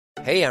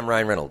Hey, I'm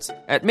Ryan Reynolds.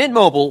 At Mint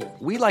Mobile,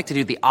 we like to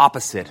do the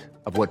opposite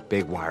of what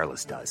Big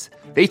Wireless does.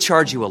 They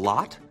charge you a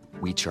lot,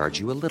 we charge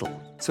you a little.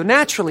 So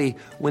naturally,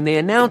 when they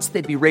announced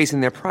they'd be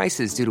raising their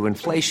prices due to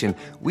inflation,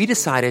 we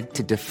decided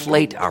to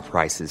deflate our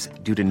prices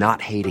due to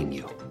not hating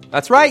you.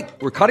 That's right.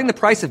 We're cutting the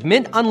price of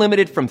Mint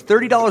Unlimited from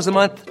 $30 a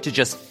month to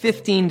just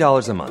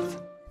 $15 a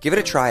month. Give it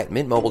a try at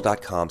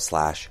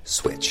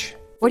mintmobile.com/switch.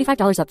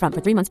 $45 up front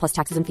for 3 months plus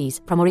taxes and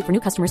fees. Promo rate for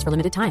new customers for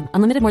limited time.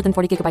 Unlimited more than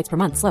 40 gigabytes per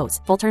month. Slows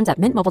full terms at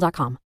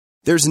mintmobile.com.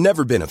 There's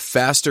never been a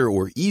faster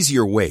or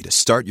easier way to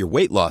start your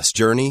weight loss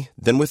journey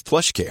than with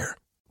PlushCare.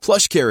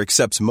 PlushCare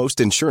accepts most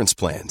insurance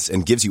plans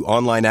and gives you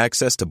online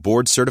access to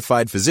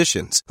board-certified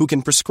physicians who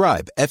can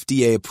prescribe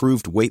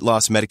FDA-approved weight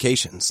loss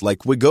medications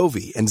like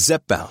Wegovy and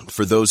Zepbound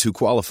for those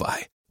who qualify.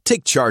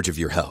 Take charge of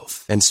your health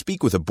and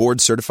speak with a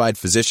board-certified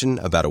physician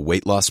about a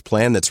weight loss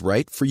plan that's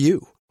right for you.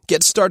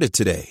 Get started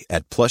today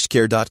at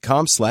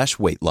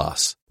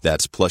plushcare.com/weightloss.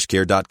 That's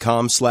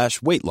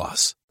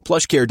plushcare.com/weightloss.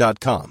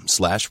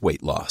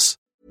 plushcare.com/weightloss.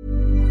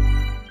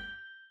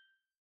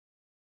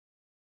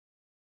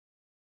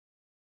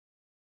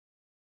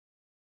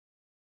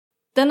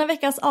 Denna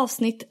veckas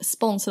avsnitt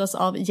sponsras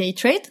av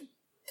J-Trade.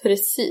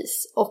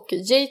 Precis, och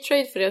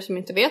J-Trade, för er som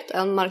inte vet, är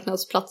en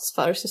marknadsplats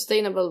för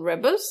Sustainable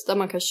Rebels där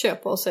man kan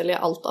köpa och sälja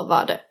allt av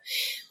värde.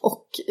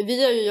 Och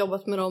vi har ju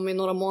jobbat med dem i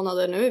några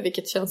månader nu,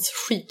 vilket känns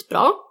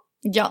skitbra.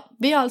 Ja,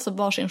 vi har alltså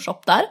varsin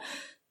shop där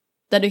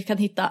du kan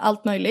hitta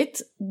allt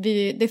möjligt.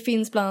 Det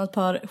finns bland annat ett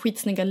par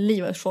skitsnygga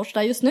Levi's-shorts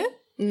där just nu.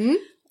 Mm.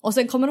 Och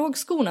sen kommer du ihåg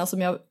skorna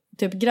som jag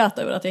typ grät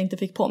över att jag inte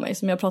fick på mig,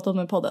 som jag pratat om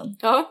i podden.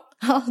 Ja.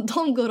 Ja,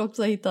 de går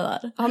också att hitta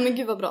där. Ja, men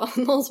gud vad bra.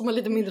 Någon som har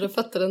lite mindre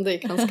fötter än dig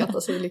kan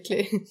skatta sig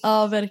lycklig.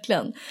 Ja,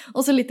 verkligen.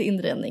 Och så lite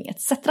inredning,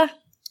 etc.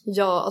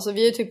 Ja, alltså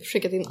vi har typ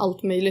skickat in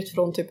allt möjligt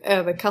från typ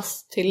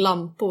överkast till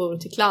lampor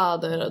till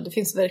kläder. Det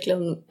finns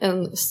verkligen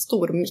en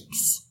stor mix.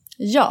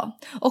 Ja,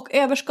 och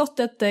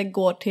överskottet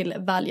går till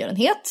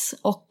välgörenhet.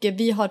 Och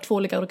vi har 2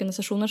 olika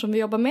organisationer som vi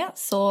jobbar med.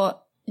 Så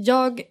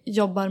jag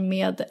jobbar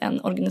med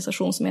en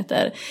organisation som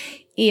heter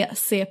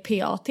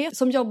ECPAT,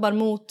 som jobbar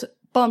mot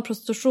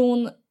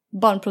barnprostitution,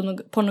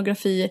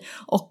 barnpornografi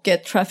och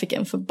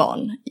trafficking för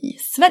barn i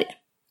Sverige.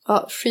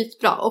 Ja,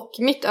 skitbra. Och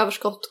mitt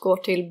överskott går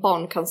till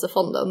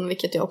Barncancerfonden,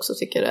 vilket jag också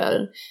tycker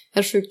är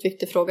en sjukt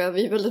viktig fråga.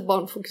 Vi är väldigt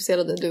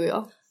barnfokuserade, du och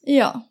jag.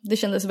 Ja, det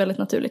kändes väldigt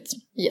naturligt.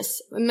 Yes,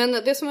 men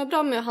det som är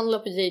bra med att handla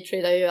på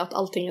J-Trade är ju att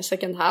allting är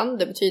second hand.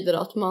 Det betyder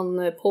att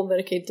man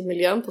påverkar inte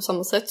miljön på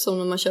samma sätt som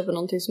när man köper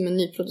någonting som är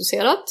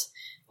nyproducerat.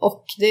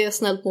 Och det är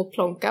snällt mot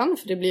plånkan,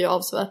 för det blir ju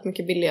avsevärt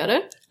mycket billigare.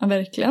 Ja,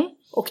 verkligen.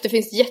 Och det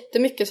finns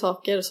jättemycket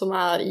saker som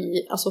är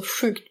i alltså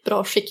sjukt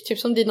bra skick, typ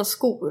som dina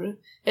skor.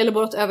 Eller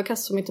vårt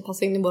överkast som inte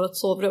passar in i vårt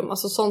sovrum.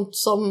 Alltså sånt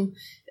som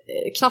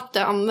knappt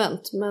är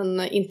använt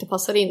men inte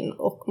passar in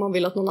och man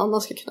vill att någon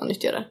annan ska kunna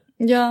nyttja det.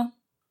 Ja.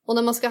 Och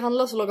när man ska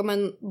handla så loggar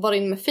man bara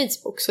in med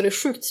Facebook, så det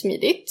är sjukt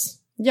smidigt.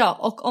 Ja,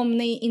 och om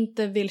ni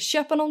inte vill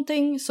köpa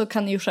någonting så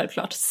kan ni ju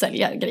självklart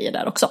sälja grejer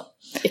där också.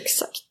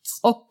 Exakt.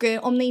 Och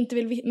om ni inte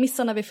vill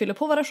missa när vi fyller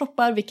på våra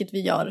shoppar, vilket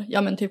vi gör,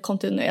 ja men typ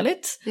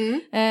kontinuerligt,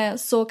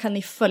 så kan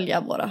ni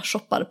följa våra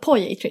shoppar på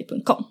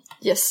jtrade.com.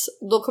 Yes,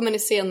 då kommer ni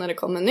se när det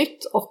kommer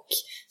nytt och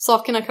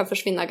sakerna kan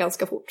försvinna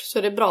ganska fort.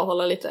 Så det är bra att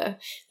hålla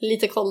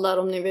lite koll där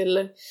om ni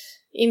vill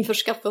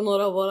införskaffa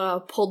några av våra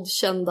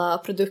poddkända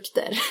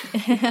produkter.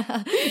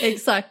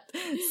 Exakt.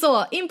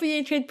 Så in på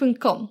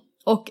jtrade.com.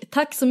 Och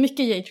tack så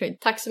mycket J-Trade.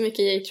 Tack så mycket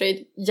J-Trade.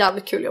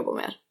 Jävligt kul att jobba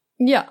med er.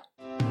 Ja.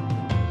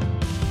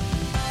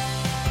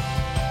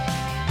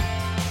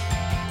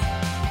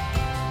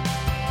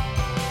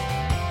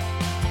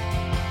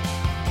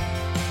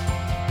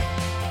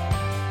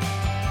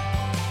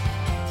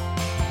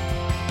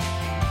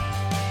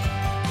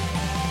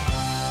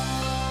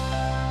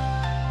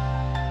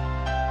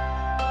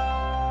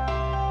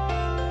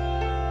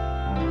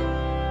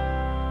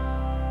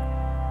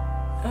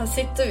 Här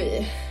sitter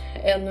vi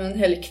ännu en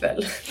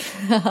helgkväll.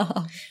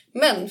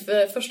 Men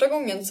för första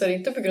gången så är det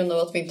inte på grund av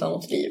att vi inte har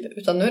något liv,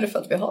 utan nu är det för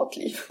att vi har ett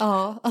liv.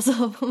 Ja,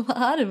 alltså vad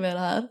är det med det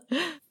här?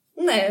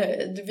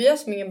 Nej, vi har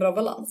som ingen bra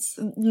balans.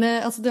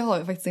 Nej, alltså det har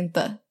vi faktiskt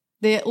inte.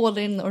 Det är all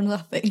in or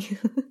nothing.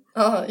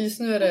 Ja, just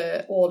nu är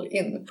det all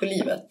in på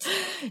livet.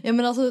 Ja,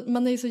 men alltså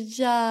man är ju så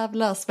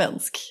jävla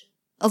svensk.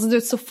 Alltså du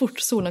vet, så fort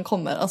solen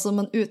kommer, alltså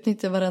man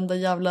utnyttjar varenda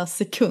jävla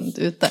sekund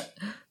ute.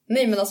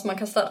 Nej, men alltså man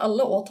kastar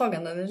alla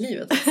åtaganden i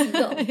livet åt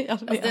sidan.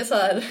 Alltså det är så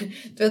här,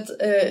 du vet,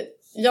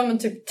 ja men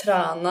typ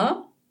träna.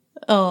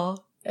 Ja.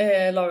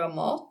 Laga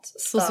mat.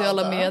 Städa,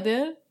 sociala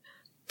medier.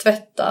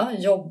 Tvätta,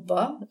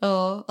 jobba.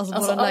 Ja,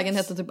 alltså vår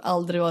lägenhet har typ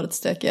aldrig varit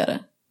stökigare.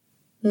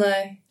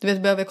 Nej. Du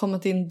vet, behöver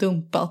kommit in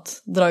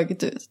dumpat,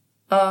 dragit ut.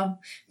 Ja,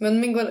 men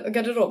min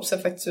garderob ser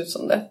faktiskt ut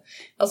som det.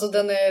 Alltså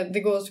det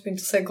går typ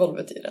inte att se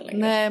golvet i den längre.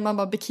 Nej, man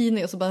bara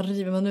bikini och så bara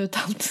river man ut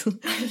allt.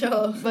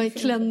 Ja. Bara en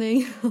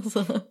klänning.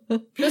 Alltså.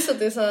 Plus att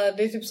det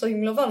är typ så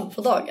himla varmt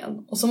på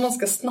dagen. Och så man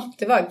ska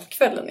snabbt iväg på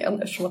kvällen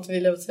igen eftersom att vi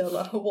lever så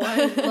jävla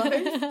wild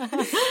life.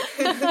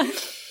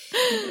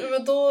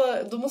 Men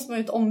då måste man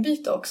ju ett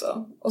ombyte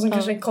också. Och sen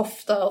kanske en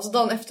kofta. Och så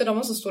dagen efter de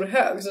var så stor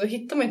hög. Så då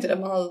hittar man inte det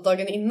man hade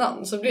dagen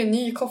innan. Så det blir en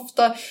ny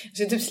kofta.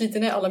 Så jag typ sliter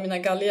ner alla mina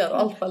galgar. Och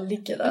allt bara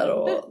ligger där.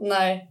 Och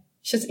nej,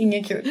 känns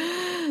ingen kul.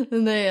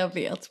 Nej, jag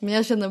vet. Men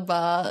jag känner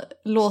bara,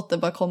 låt det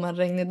bara komma en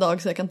regnig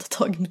dag så jag kan ta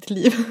tag i mitt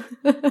liv.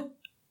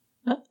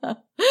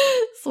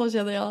 Så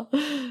känner jag.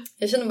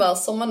 Jag känner bara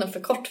att sommaren är för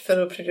kort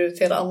för att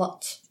prioritera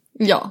annat.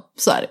 Ja,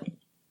 så är det.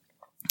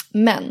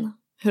 Men,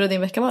 hur har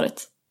din vecka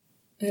varit?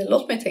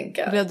 Låt mig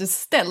tänka. Blev du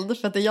ställd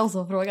för att det är jag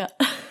som frågar?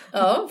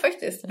 Ja,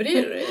 faktiskt.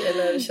 Bryr du dig?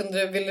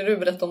 Eller ville du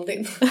berätta om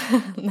din?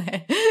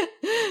 Nej,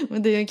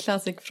 men det är ju en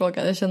klassisk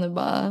fråga. Jag känner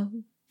bara,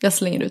 jag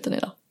slänger ut den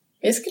idag.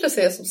 Jag skulle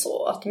säga som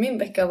så att min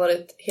vecka har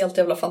varit helt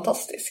jävla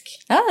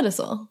fantastisk. Är det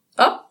så?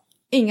 Ja.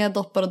 Inga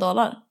doppar och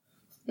dalar?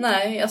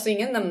 Nej, alltså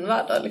ingen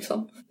nämnvärda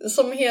liksom.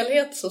 Som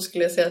helhet så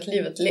skulle jag säga att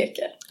livet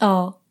leker.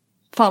 Ja,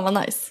 fan vad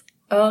nice.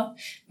 Ja,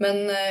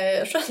 men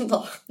själv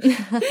då?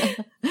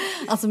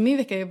 Alltså min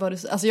vecka är ju bara,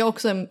 alltså jag har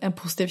också en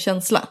positiv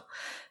känsla.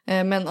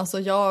 Men alltså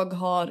jag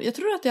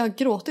tror att jag har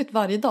gråtit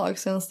varje dag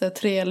senaste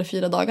 3 eller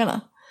 4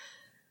 dagarna.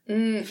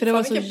 För det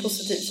var vilken så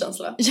positiv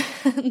känsla.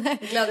 Nej.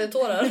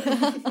 Glädjetårar.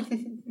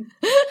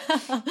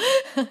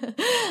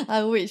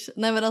 I wish.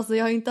 Nej, men alltså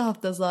jag har inte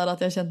haft det så här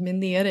att jag har känt mig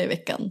nere i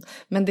veckan.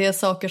 Men det är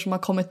saker som har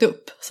kommit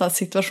upp, så här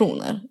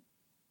situationer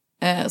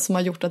som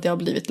har gjort att jag har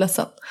blivit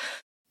ledsen.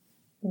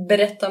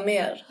 Berätta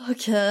mer.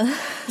 Okej,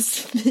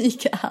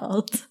 speak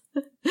out.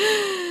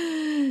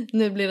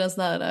 Nu blir det en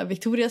sån här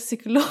Victorias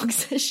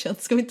psykolog-session.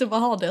 Ska vi inte bara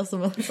ha det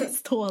som en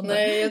stående?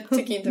 Nej, jag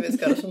tycker inte vi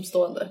ska ha det som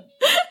stående.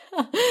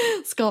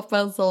 Skapa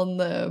en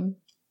sån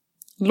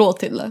låt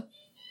till det.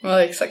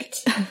 Ja,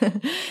 exakt.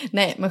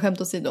 Nej, men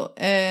skämt åsido.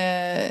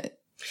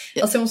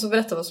 Alltså jag måste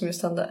berätta vad som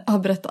just hände. Ja,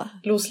 berätta.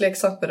 Los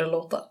leksak började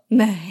låta.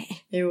 Nej.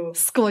 Jo.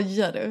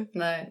 Skojar du?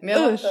 Nej, men jag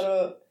har varit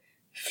där och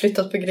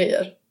flyttat på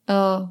grejer.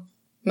 Ja.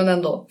 Men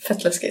ändå,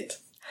 fett läskigt.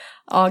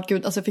 Ja,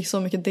 gud, alltså jag fick så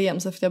mycket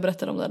DMs efter jag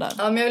berättade om det där.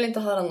 Ja, men jag vill inte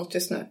höra något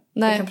just nu.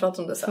 Nej. Vi kan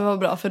prata om det sen. Det var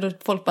bra, för då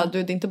folk bara, det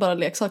är inte bara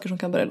leksaker som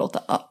kan börja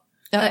låta. Ja.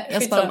 Nej,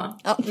 jag sparar.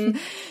 Ja.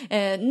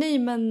 Nej,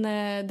 men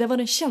det var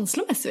en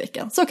känslomässig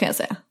vecka, så kan jag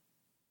säga.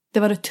 Det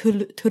var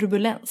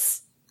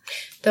turbulens.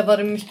 Det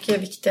var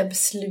mycket viktiga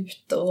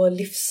beslut och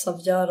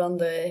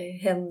livsavgörande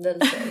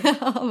händelser.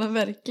 Ja, men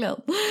verkligen.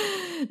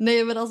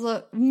 Nej, men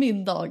alltså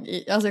min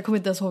dag, alltså jag kommer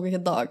inte ens ihåg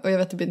vilken dag. Och jag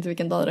vet inte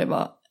vilken dag det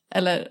var.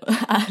 Eller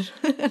är.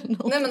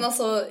 Nej, men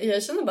alltså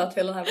jag känner bara att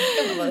hela den här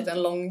veckan har varit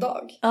en lång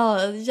dag.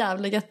 Ja,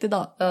 jävla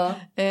jättedag. Ja.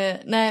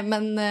 Nej,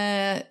 men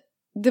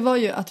det var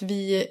ju att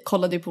vi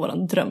kollade på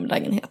våran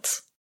drömlägenhet.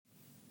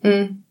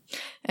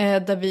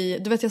 Där vi,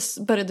 du vet, jag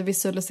började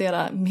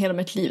visualisera hela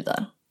mitt liv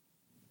där.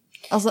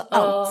 Alltså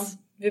allt.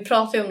 Vi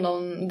pratade ju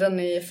om den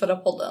i förra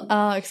podden.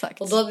 Ja,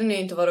 exakt. Och då hade ni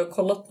ju inte varit och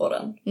kollat på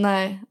den.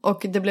 Nej,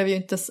 och det blev ju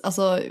inte,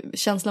 alltså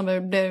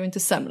känslan blev ju inte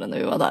sämre när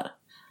vi var där.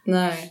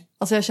 Nej.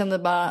 Alltså jag kände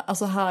bara,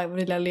 alltså här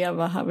vill jag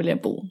leva, här vill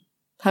jag bo.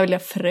 Här vill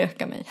jag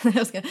föröka mig.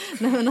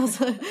 Nej, men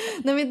alltså,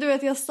 nej, men du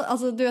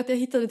vet, jag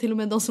hittade till och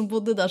med de som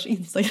bodde därs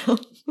Instagram.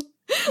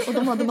 Och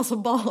de hade massa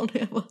barn.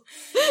 Jag bara...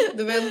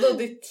 Det var ändå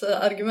ditt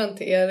argument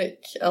till Erik.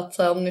 Att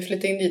om ni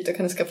flyttar in dit då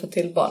kan ni skaffa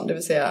till barn. Det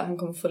vill säga han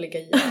kommer få ligga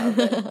i.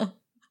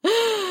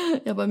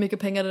 Jag bara, hur mycket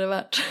pengar är det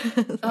värt?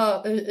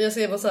 Ja, jag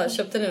säger bara så här,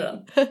 köpte ni den?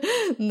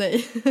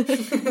 Nej.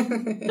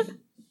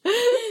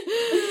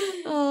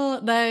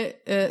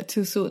 Nej,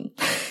 too soon.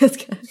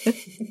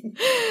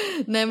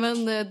 Nej,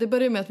 men det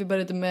började med att vi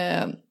började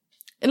med...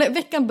 Eller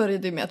veckan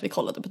började med att vi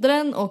kollade på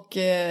den och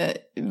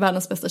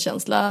världens bästa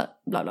känsla,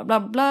 bla bla bla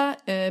bla.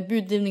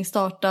 Budgivning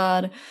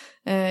startar,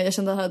 jag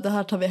kände att det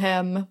här tar vi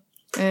hem.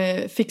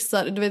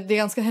 Fixar, du vet, det är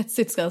ganska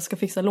hetsigt, ska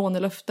fixa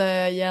lånelöfte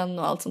igen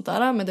och allt sånt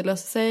där, men det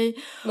löser sig.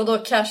 Vadå,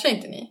 cashar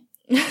inte ni?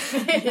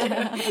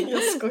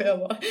 Jag skojar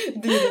bara,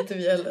 det är inte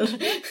vi heller.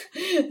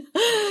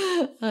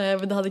 Nej,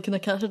 men det hade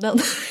kunnat casha den.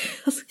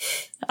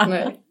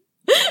 Nej.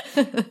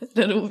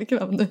 Det är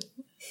obekväm nu.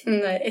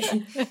 Nej.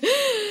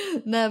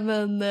 Nej,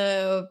 men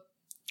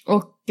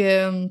och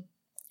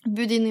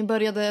budgivningen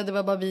började, det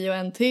var bara vi och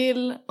en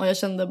till och jag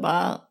kände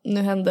bara,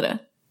 nu händer det.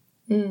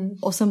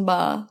 Och sen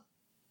bara,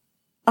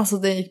 alltså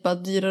det gick bara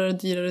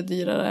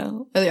dyrare.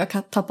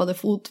 Jag tappade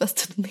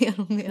fotfästet mer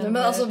och mer. Nej,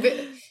 men alltså,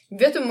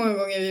 vet du hur många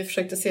gånger vi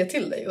försökte se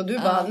till dig och du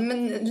bara,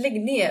 men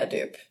lägg ner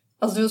typ.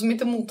 Alltså du var som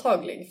inte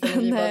mottaglig.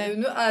 För vi bara,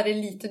 nu är det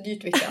lite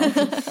dyrt Vickan.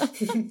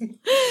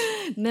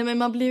 Nej, men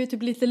man blir ju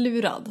typ lite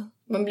lurad.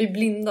 Man blir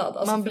blindad.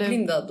 Alltså man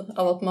förblindad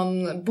av att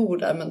man bor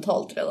där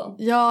mentalt redan.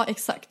 Ja,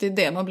 exakt. Det är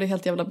det. Man blir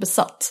helt jävla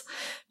besatt.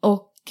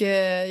 Och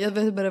jag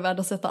började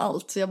värdesätta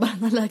allt. Så jag bara,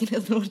 den här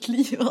lägenheten har vårt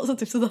liv. Alltså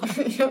typ sådär.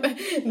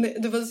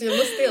 Det var så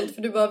jävla stelt.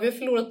 För du bara, vi har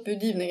förlorat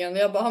budgivningen.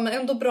 Jag bara, men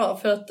ändå bra.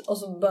 För att, och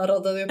så bara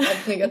radade upp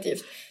allt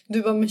negativt.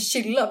 Du bara, men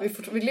chilla.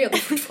 Vi leder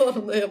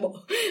fortfarande. Jag bara,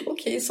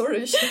 okej,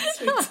 sorry.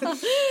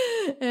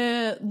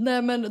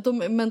 Nej, men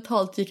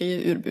mentalt gick jag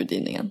ju ur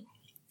budgivningen.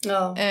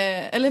 Ja.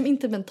 Eller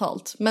inte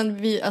mentalt.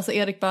 Men alltså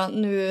Erik bara,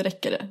 nu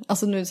räcker det.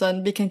 Alltså nu så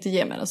här, vi kan inte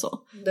ge mer än så.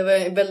 Det var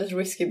en väldigt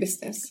risky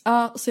business.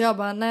 Ja, så jag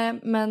bara, nej,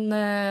 men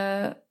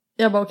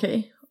jag bara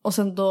okej. Och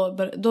sen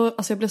då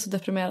alltså jag blev så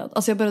deprimerad.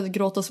 Alltså jag började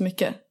gråta så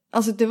mycket.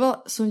 Alltså det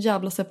var sån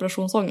jävla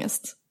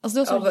separationsångest.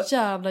 Alltså det var så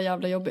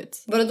jävla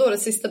jobbigt. Var det då det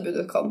sista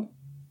budet kom?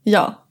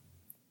 Ja.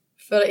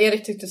 För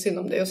Erik tyckte synd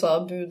om det och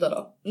sa buda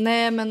då.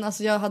 Nej, men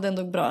alltså jag hade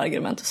ändå bra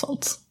argument och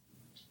sånt.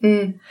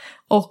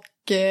 Och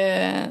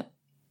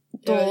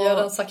då... Jag har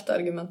redan sagt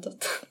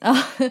argumentet.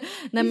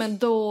 Nej, men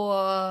då...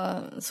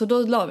 Så då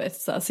la vi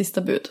ett så här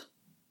sista bud.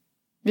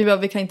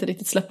 Vi kan inte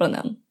riktigt släppa den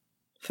än.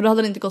 För då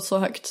hade det inte gått så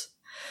högt.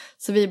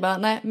 Så vi bara,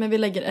 nej, men vi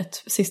lägger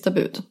ett sista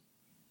bud.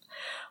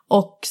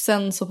 Och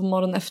sen så på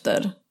morgonen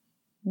efter,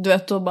 du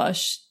vet, då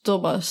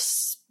bara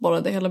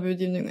spårade hela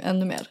budgivningen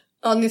ännu mer.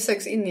 Ja, ni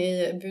söks in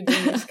i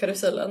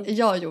budgivningskarusellen.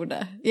 Jag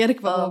gjorde.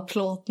 Erik var på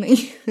plåtning.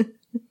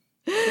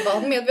 Du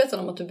var medveten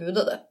om att du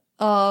budade?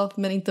 Ja,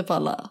 men inte på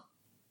alla.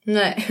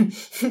 Nej.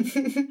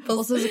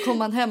 Och sen så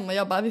kom han hem och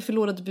jag bara, vi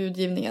förlorade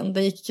budgivningen.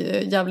 Det gick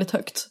jävligt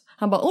högt.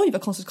 Han bara, oj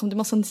vad konstigt, kom det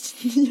massa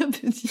nya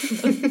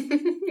budgivare.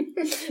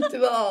 Du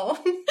bara, ja.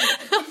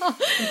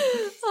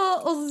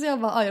 Och så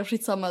jag bara, ja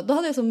skitsamma. Då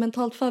hade jag som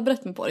mentalt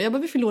förberett mig på det. Jag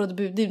bara, vi förlorade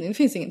budgivning, det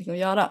finns ingenting att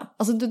göra.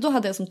 Alltså då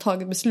hade jag som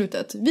tagit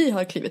beslutet. Vi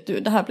har klivit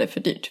ur, det här blev för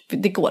dyrt.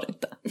 Det går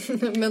inte.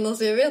 Men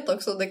alltså jag vet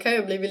också, det kan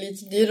ju bli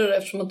lite dyrare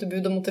eftersom att du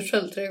budar mot dig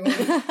själv 3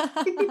 gånger.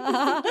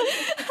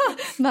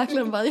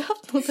 Mäklaren bara, jag har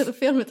haft något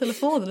fel med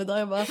telefonen idag.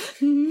 Jag bara,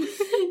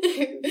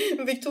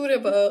 Victoria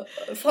bara,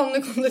 fan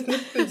nu kom det ett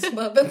nytt bud. Så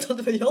bara, vänta,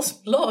 det var jag som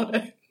la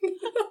det.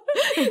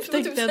 Jag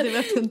upptäckte att det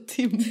var en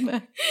timme.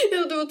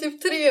 Ja, det var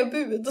typ 3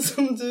 bud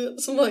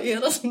som var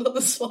era som du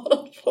hade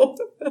svarat på.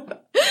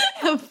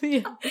 Jag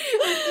vet.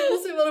 Du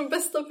måste ju vara den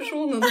bästa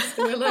personen att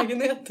ställa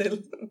lägenhet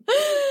till.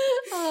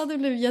 Ja, det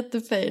blev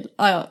jättefail.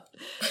 Ja.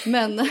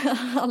 Men i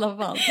alla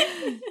fall.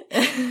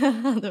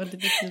 Det var lite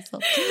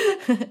pinsamt.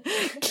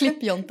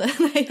 Klipp Jonte.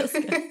 Nej, jag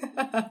ska.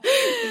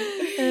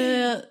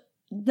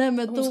 Nej,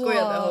 men då... Hon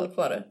skojade, jag håller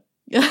på det.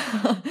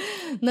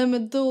 Nej,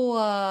 men då...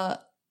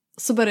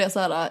 Så började jag så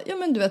här, ja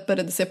men du vet,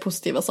 började se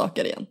positiva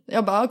saker igen.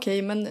 Jag bara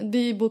okej, men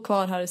vi bor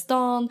kvar här i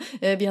stan.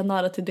 Vi har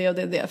nära till det och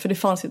det. För det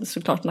fanns ju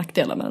såklart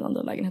nackdelar med den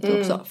andra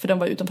lägenheten också. För den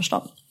var utanför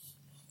stan.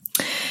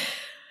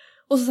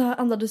 Och så här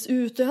andades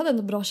ut och jag hade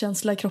en bra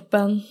känsla i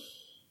kroppen.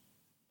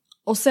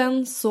 Och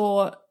sen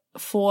så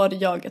får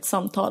jag ett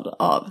samtal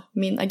av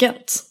min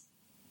agent.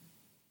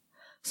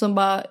 Som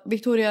bara,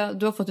 Victoria,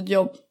 du har fått ett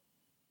jobb.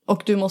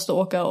 Och du måste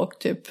åka och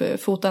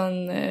typ fota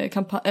en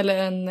kampanj,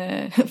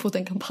 eller fota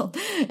en kampanj.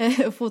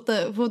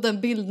 Fota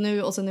en bild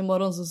nu och sen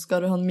imorgon så ska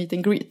du ha en meet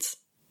and greet.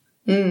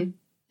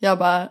 Jag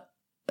bara,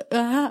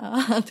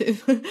 typ.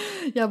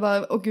 Jag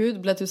bara, åh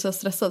gud, blev typ så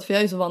stressad. För jag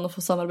är ju så van att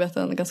få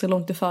samarbeten ganska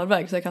långt i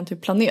förväg. Så jag kan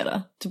typ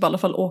planera. Typ i alla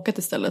fall åka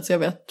till stället så jag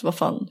vet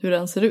hur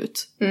den ser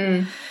ut.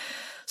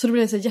 Så då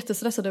blev jag så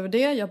jättestressad över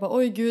det. Jag bara,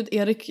 oj gud,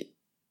 Erik...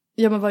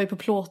 Ja, men var ju på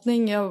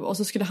plåtning och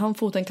så skulle han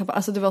fota en kampanj.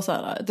 Alltså det var så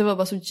här, det var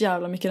bara så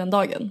jävla mycket den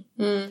dagen.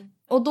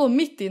 Och då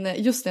mitt inne,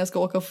 just när jag ska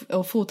åka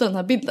och fota den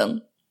här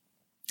bilden.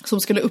 Som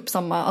skulle upp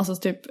alltså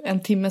typ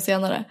en timme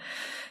senare.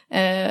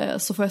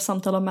 Så får jag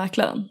samtala med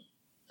mäklaren.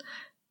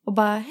 Och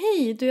bara,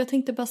 hej du, jag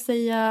tänkte bara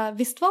säga,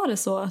 visst var det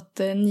så att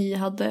ni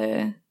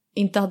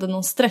inte hade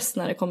någon stress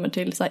när det kommer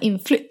till så här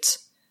inflytt?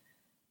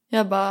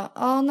 Jag bara,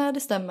 ja nej det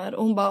stämmer.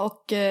 Och hon bara,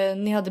 och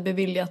ni hade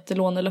beviljat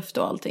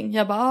lånelöfte och allting.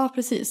 Jag bara, ja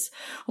precis.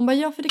 Hon bara,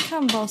 ja för det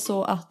kan vara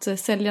så att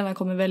säljarna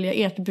kommer välja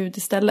ert bud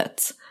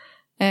istället.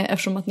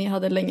 Eftersom att ni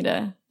hade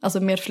längre, alltså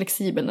mer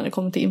flexibel när det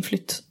kommer till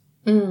inflytt.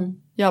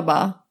 Jag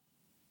bara,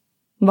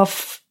 vad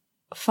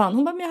fan?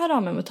 Hon bara, men jag hör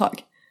av mig om ett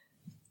tag.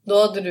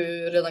 Då hade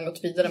du redan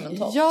gått vidare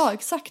mentalt. Ja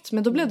exakt,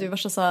 men då blev det ju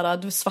värsta så här,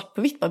 du är svart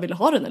på vitt, bara vill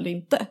ha den eller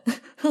inte?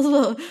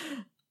 Alltså,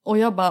 och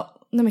jag bara,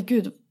 nej men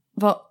gud,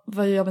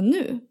 vad gör vi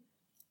nu?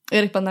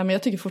 Erik bara, nej men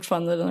jag tycker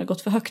fortfarande den har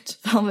gått för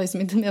högt. För han var ju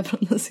som inte med på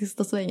den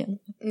sista svängen.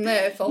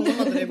 Nej, för honom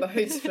hade det bara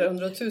höjts för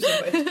 100 000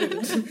 på ett bud.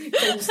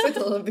 Konstigt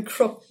att han blir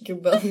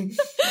krockgubben.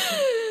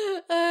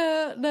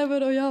 Nej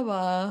men då jag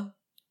bara...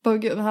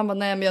 Han bara,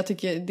 nej men jag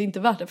tycker det är inte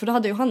värt det. För då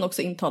hade ju han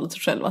också intalat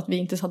sig själv att vi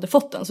inte hade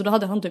fått den. Så då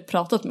hade han typ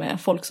pratat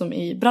med folk som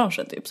i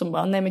branschen typ. Som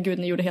bara, nej men gud,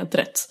 ni gjorde helt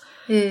rätt.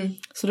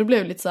 Så då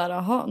blev det lite så här,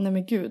 aha, nej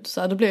men gud.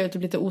 Så här, då blev jag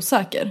typ lite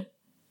osäker.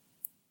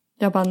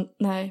 Jag bara,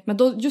 nej. Men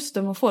då just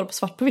det man får på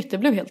svart på vitt, det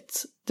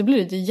blev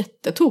lite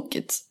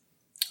jättetokigt.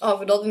 Ja,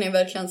 för då hade ni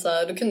verkligen så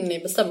här, då kunde ni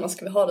bestämma,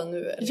 ska vi ha den nu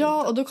eller ja,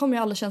 inte? Och då kom ju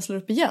alla känslor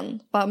upp igen.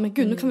 Bara, men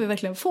gud, nu kan vi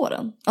verkligen få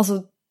den.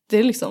 Alltså, det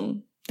är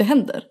liksom, det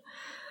händer.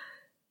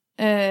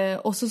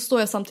 Och så står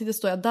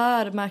jag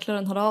där,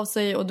 mäklaren hör av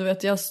sig och du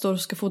vet, jag står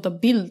och ska fota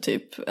bild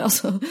typ.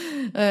 Alltså,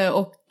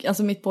 och,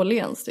 alltså mitt på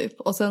Lens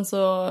typ. Och sen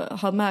så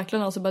har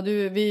mäklaren och så bara,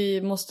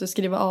 vi måste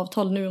skriva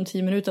avtal nu om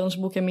 10 minuter annars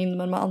bokar jag min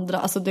med andra.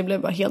 Alltså det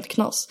blev bara helt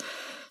knas.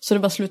 Så det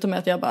bara slutade med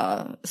att jag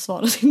bara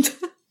svarade inte.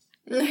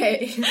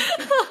 Nej.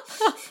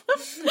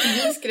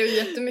 Vi skrev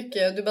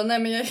jättemycket. Du bara, nej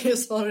men jag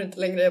svarar inte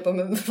längre. Jag bara,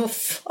 men vad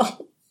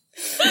fan.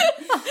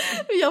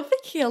 Jag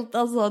fick helt,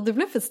 alltså det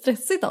blev för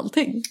stressigt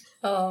allting.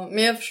 Ja,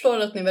 men jag förstår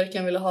att ni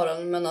verkligen ville ha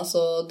den. Men alltså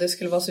det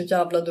skulle vara så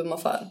jävla dum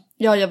affär.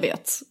 Ja, jag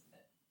vet.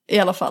 i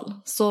alla fall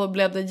så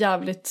blev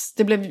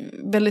det blev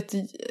väldigt,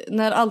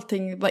 när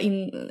allting var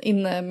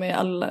inne med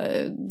all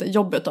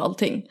jobbet och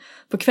allting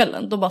på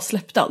kvällen, då bara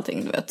släppte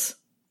allting, du vet.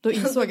 Då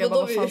insåg jag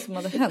bara vad fan som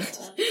hade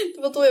hänt.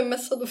 Det var då jag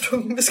messade och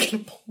frågade om vi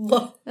skulle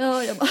podda.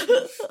 Ja, jag bara...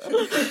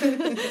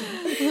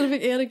 så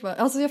fick Erik bara...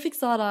 Alltså jag fick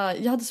så här...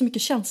 Jag hade så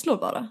mycket känslor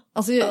bara.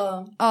 Alltså,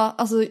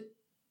 alltså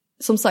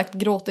som sagt,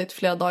 gråtit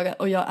flera dagar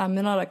och jag är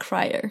not a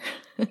crier.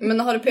 Men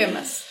har du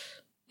PMS?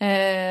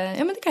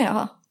 Ja, men det kan jag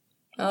ha.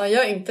 Ja,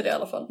 jag är inte det i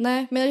alla fall.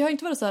 Nej, men jag har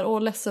inte varit så här,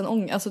 ledsen,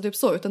 ångest, alltså typ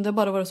så, utan det har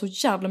bara varit så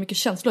jävla mycket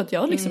känslor att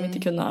jag liksom inte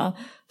kunnat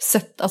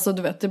sätta, alltså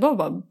du vet, det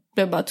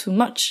blev bara too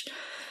much.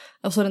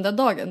 Alltså den där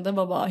dagen, den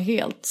var bara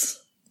helt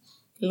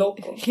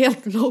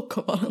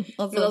loco var den.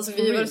 Alltså, men alltså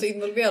vi var så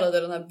involverade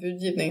i den här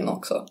budgivningen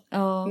också.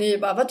 Ja. Ni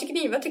bara, vad tycker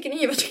ni?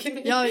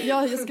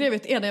 Jag skrev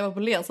ett när jag var på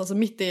läs, alltså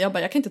mitt i, jag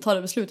bara, jag kan inte ta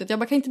det beslutet. Jag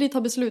bara, kan inte ni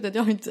ta beslutet?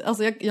 Jag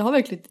har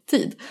verkligen inte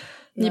tid.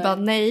 Ni bara,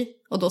 nej.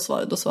 Och då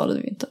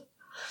svarade vi inte.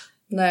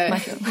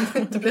 Nej,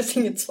 det blev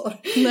inget svar.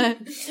 Nej.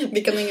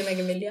 Vi kan ingen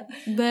egen vilja.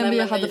 Nej, men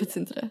jag hade faktiskt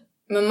inte det.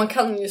 Men man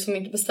kan ju som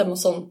inte bestämma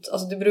sånt.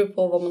 Alltså det beror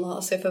på vad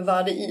man ser för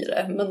värde i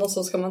det. Men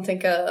också ska man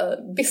tänka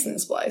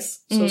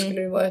business-wise. Så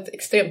skulle det vara ett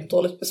extremt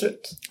dåligt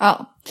beslut.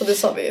 Ja. Och det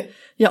sa vi ju.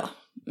 Ja,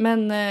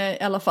 men i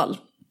alla fall.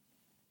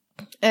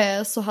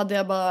 Så hade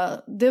jag bara...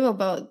 Det var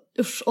bara...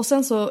 Usch. Och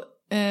sen så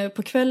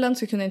på kvällen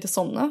så kunde jag inte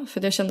somna.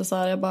 För jag kände så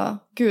här, jag bara...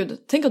 Gud,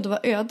 tänk att det var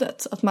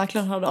ödet. Att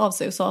mäklaren hörde av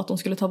sig och sa att de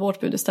skulle ta vårt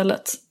bud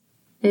istället.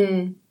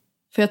 Mm.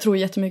 För jag tror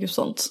jättemycket på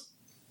sånt.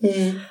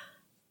 Mm.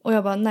 Och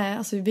jag bara, nej,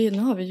 alltså nu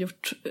har vi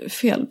gjort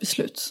fel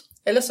beslut.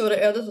 Eller så var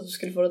det ödet att du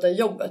skulle få det där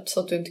jobbet så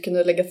att du inte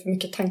kunde lägga för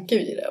mycket tanke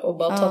i det och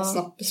bara ta ett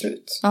snabbt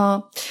beslut.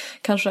 Ja,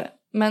 kanske.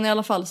 Men i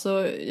alla fall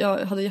så jag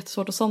hade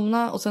jättesvårt att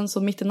somna och sen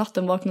så mitt i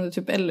natten vaknade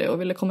typ Ellie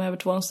och ville komma över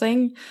till vår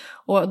säng.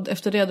 Och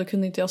efter det då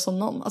kunde inte jag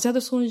somna om. Alltså jag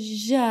hade sån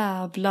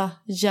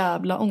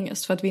jävla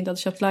ångest för att vi inte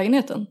hade köpt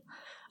lägenheten.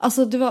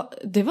 Alltså det var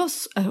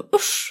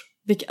usch.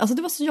 Alltså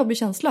det var så jobbig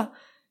känsla.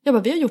 Jag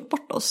bara, vi har gjort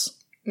bort oss.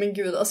 Men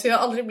gud, alltså jag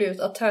har aldrig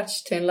blivit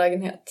attached till en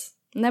lägenhet.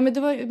 Nej, men det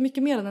var ju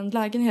mycket mer än en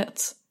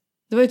lägenhet.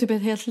 Det var ju typ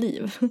ett helt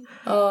liv.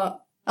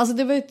 Ja. Alltså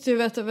det var ju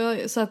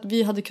typ så att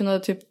vi hade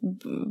kunnat typ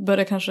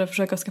börja kanske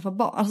försöka skaffa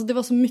barn. Alltså det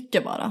var så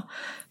mycket bara.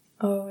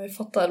 Ja, jag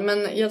fattar.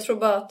 Men jag tror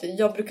bara att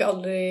jag brukar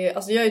aldrig...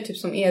 Alltså jag är typ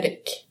som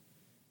Erik.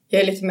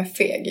 Jag är lite mer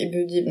feg i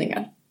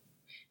budgivningar.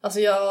 Alltså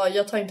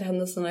jag tar inte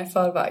händelserna i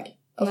förväg.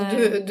 Alltså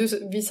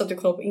du visade att du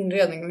kollade på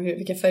inredning och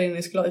vilka färger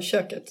ni skulle ha i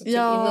köket. Typ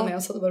innan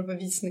jag satt bara på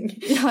visning.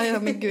 Ja,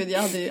 men gud,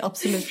 jag hade ju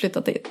absolut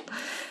flyttat in.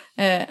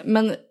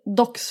 Men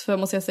dock för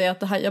måste jag säga att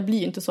det här, jag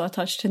blir inte så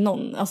attached till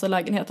någon alltså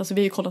lägenhet. Alltså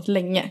vi har ju kollat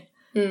länge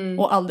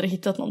och aldrig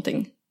hittat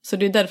någonting. Så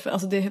det är därför,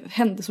 alltså det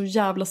händer så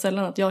jävla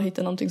sällan att jag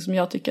hittar någonting som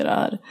jag tycker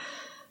är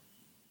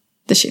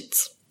the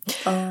shit.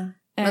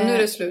 Men nu är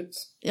det slut.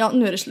 Ja,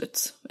 nu är det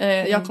slut.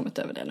 Jag har kommit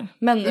över det nu.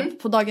 Men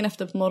på dagen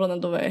efter på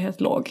morgonen då var jag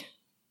helt låg.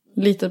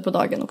 Lite på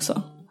dagen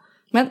också.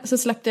 Men sen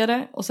släppte jag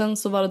det och sen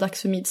så var det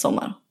dags för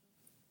midsommar.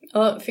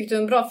 Ja, fick du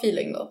en bra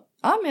feeling då?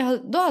 Ja,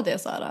 men då hade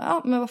jag så här,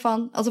 ja men vad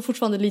fan, alltså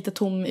fortfarande lite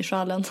tom i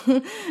själen.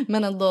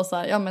 Men ändå så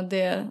här, ja men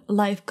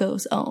life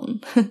goes on.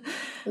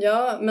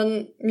 Ja,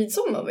 men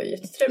midsommar var ju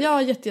jättetrevligt.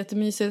 Ja,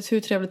 jättemysigt, hur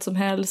trevligt som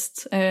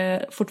helst.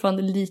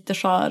 Fortfarande lite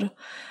skör.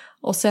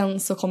 Och sen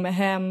så kommer jag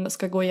hem,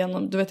 ska gå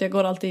igenom, du vet jag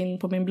går alltid in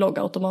på min blogg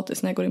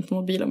automatiskt när jag går in på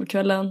mobilen på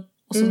kvällen.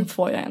 Och så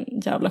får jag en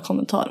jävla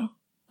kommentar.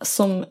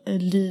 Som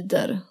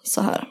lyder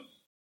så här.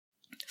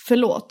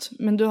 Förlåt,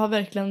 men du har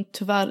verkligen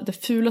tyvärr det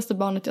fulaste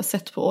barnet jag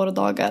sett på år och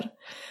dagar.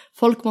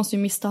 Folk måste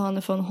ju missta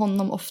henne från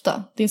honom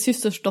ofta. Din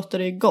systers dotter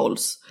är ju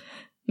goals.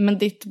 Men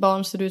ditt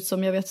barn ser ut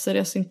som jag vet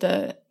seriöst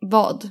inte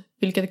vad.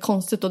 Vilket är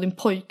konstigt då din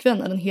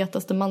pojkvän är den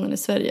hetaste mannen i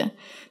Sverige.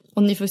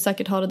 Och ni får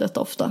säkert höra detta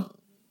ofta.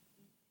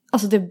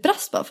 Alltså det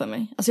brast bara för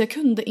mig. Alltså jag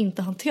kunde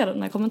inte hantera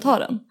den här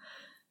kommentaren.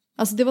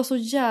 Alltså det var så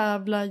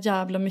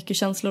jävla mycket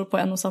känslor på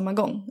en och samma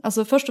gång.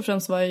 Alltså först och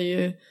främst var jag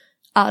ju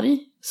arg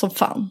som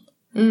fan.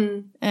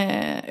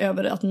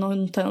 Över att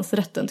någon tar ens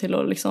rätten till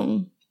att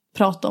liksom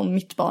prata om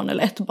mitt barn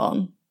eller ett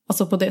barn.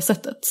 Alltså på det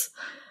sättet.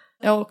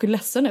 Jag var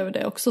ledsen över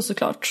det också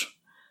såklart.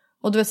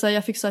 Och du vet så här,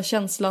 jag fick så här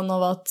känslan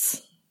av att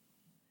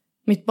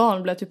mitt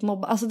barn blev typ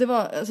mobbad. Alltså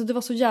det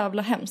var så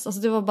jävla hemskt.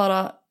 Alltså det var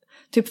bara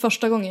typ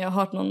första gången jag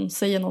har hört någon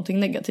säga någonting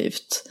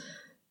negativt.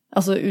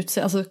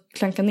 Alltså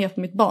klanka ner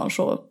på mitt barn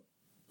så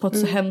på ett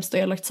så hemskt och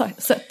elakt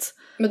sätt.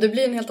 Men det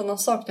blir en helt annan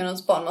sak när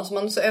ens barn. Alltså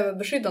man är så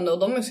överbeskyddande och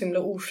de är så himla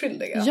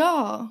oskyldiga.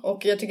 Ja.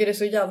 Och jag tycker det är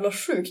så jävla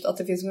sjukt att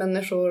det finns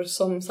människor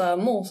som så här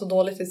mår så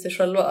dåligt i sig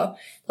själva.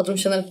 Att de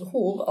känner ett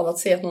behov av att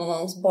se att någon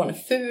annans barn är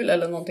ful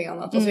eller någonting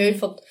annat. Alltså jag har ju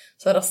fått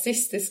så här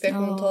rasistiska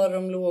kommentarer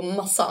om Lo och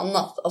massa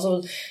annat.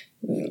 Alltså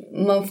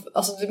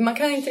man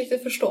kan inte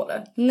riktigt förstå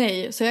det.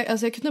 Nej, så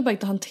jag kunde bara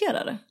inte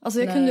hantera det. Alltså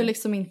jag kunde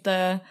liksom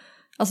inte...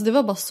 Alltså det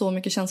var bara så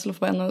mycket känslor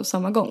på en och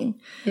samma gång.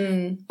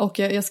 Och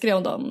jag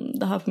skrev om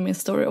det här på min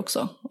story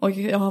också. Och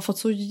jag har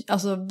fått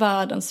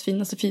världens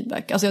finaste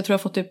feedback. Alltså jag tror jag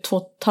har fått typ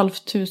 2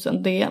 500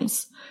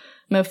 DMs.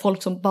 Med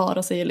folk som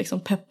bara säger liksom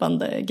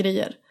peppande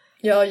grejer.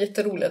 Ja,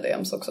 jätteroliga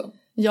DMs också.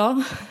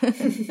 Ja.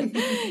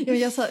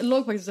 Jag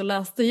låg faktiskt och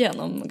läste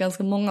igenom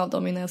ganska många av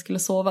dem innan jag skulle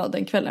sova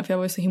den kvällen. För jag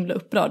var ju så himla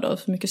upprörd av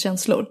så mycket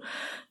känslor.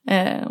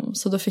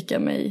 Så då fick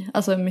jag mig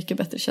en mycket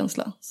bättre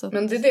känsla. Så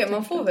men det är det,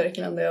 man får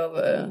verkligen det av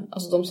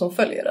de som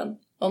följer den.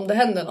 Om det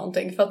händer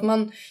någonting. För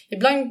att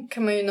ibland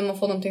kan man ju, när man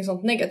får någonting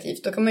sånt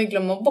negativt, då kan man ju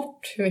glömma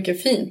bort hur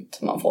mycket fint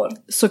man får.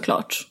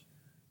 Såklart.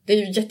 Det är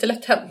ju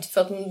jättelätt hänt.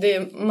 För att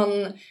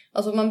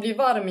man blir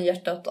varm i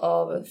hjärtat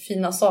av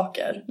fina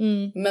saker.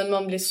 Men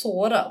man blir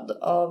sårad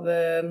av...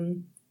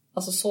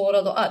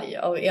 sårad och arg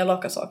av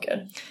elaka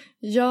saker.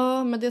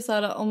 Ja, men det är så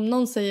här, om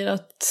någon säger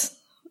att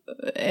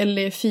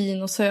Ellie är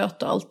fin och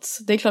söt och allt.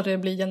 Det är klart att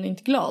jag blir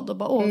genuint glad och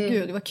bara,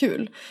 gud, det var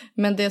kul.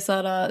 Men det är så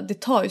här,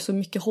 det tar ju så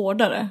mycket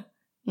hårdare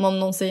om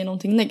någon säger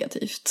någonting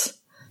negativt.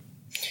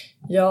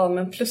 Ja,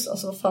 men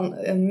plus, vad fan,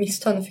 en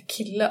misstag för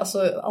killar.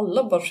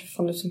 Alla barn ser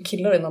fan ut som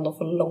killar innan de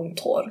får långt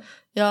hår.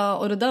 Ja,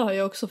 och det där har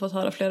jag också fått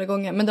höra flera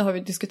gånger. Men det har vi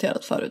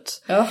diskuterat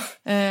förut. Ja.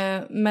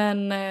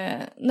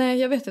 Nej,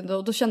 jag vet inte.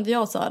 Och då kände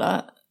jag så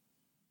här,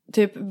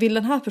 typ, vill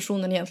den här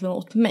personen egentligen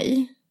åt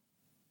mig?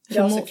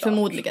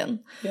 Förmodligen.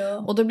 Ja.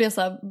 Och då blir jag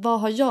så här, vad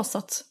har jag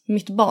satt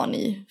mitt barn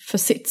i för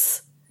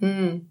sits?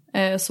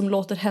 Som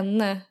låter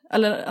henne,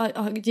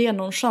 eller ger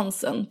någon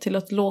chansen till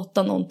att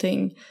låta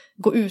någonting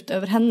gå ut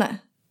över henne.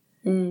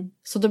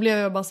 Så då blev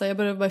jag bara så här, jag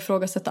började bara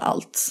ifrågasätta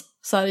allt.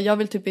 Så här, jag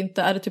vill typ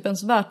inte, är det typ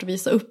ens värt att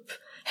visa upp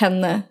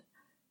henne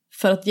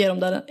för att ge de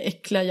där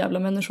äckliga jävla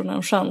människorna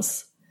en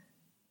chans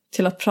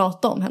till att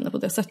prata om henne på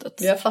det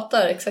sättet? Jag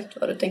fattar exakt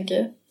vad du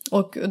tänker.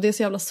 Och det är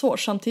så jävla svårt.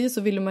 Samtidigt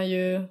så vill man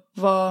ju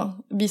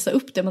visa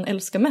upp det man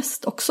älskar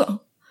mest också.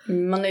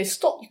 Man är ju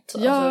stolt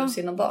över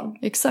sina barn.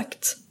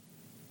 Exakt.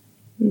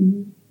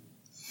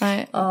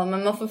 Nej. Ja,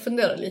 men man får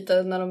fundera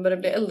lite när de börjar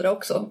bli äldre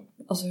också.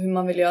 Alltså hur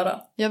man vill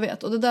göra. Jag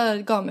vet, och det där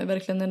gav mig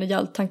verkligen en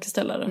rejäl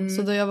tankeställare.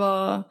 Så då jag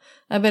var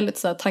väldigt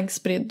så här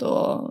tankspridd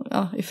och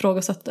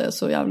ifrågasatte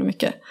så jävla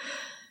mycket.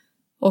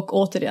 Och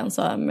återigen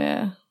så här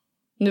med,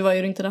 nu var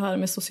ju inte det här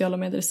med sociala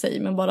medier i sig,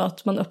 men bara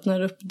att man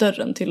öppnar upp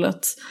dörren till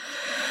att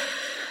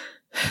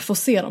få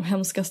se de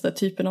hemskaste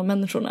typerna av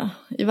människorna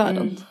i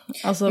världen.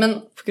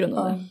 På grund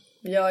av det.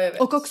 Ja, jag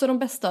vet. Och också de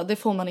bästa, det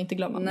får man inte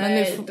glömma.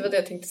 Nej, det var det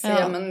jag tänkte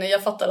säga. Men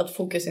jag fattar att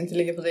fokus inte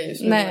ligger på det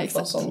just nu. Nej,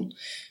 exakt. Som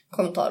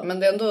kommentar. Men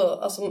det är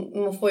ändå,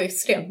 man får ju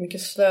extremt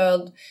mycket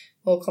stöd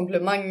och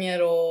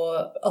komplimanger och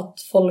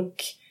att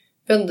folk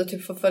vänder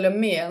typ får följa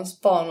med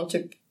ens barn och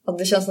typ att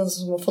det känns nästan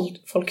som att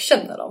folk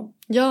känner dem.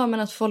 Ja, men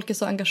att folk är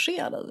så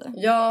engagerade.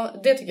 Ja,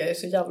 det tycker jag är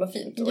så jävla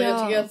fint. Och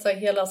jag tycker att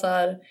hela så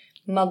här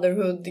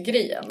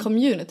motherhood-grejen.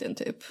 Communityn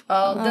typ.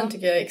 Ja, den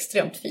tycker jag är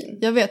extremt fin.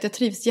 Jag vet, jag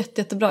trivs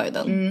jättebra i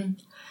den.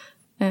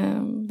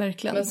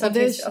 Verkligen. Men sen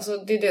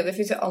det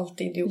finns ju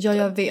alltid idioter. Ja,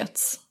 jag vet.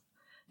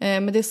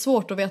 Men det är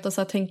svårt att veta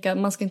så här, tänka,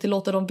 man ska inte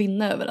låta dem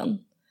vinna över en.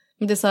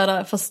 Men det är så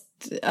här, fast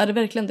är det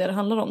verkligen det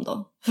handlar om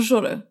då?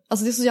 Förstår du?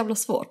 Alltså det är så jävla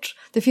svårt.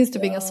 Det finns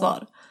typ inga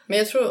svar. Men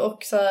jag tror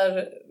också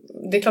här,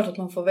 det är klart att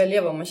man får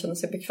välja vad man känner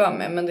sig bekväm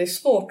med. Men det är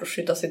svårt att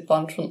skydda sitt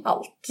barn från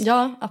allt.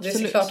 Ja, absolut.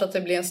 Det är klart att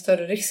det blir en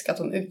större risk att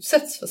de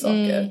utsätts för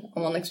saker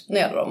om man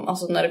exponerar dem.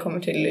 Alltså när det kommer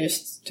till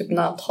just typ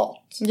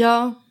näthat.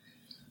 Ja.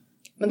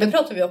 Men det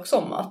pratar vi också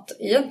om, att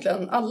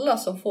egentligen alla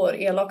som får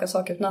elaka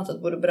saker på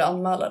nätet borde börja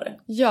anmäla det.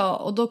 Ja,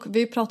 och då,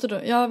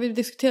 vi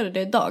diskuterade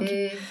det idag.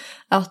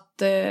 Att,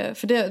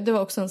 för det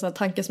var också en sån här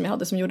tanke som jag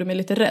hade som gjorde mig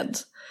lite rädd.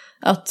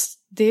 Att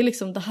det är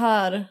liksom det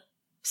här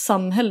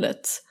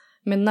samhället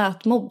med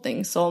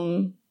nätmobbning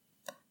som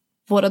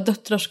våra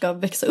döttrar ska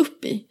växa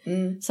upp i.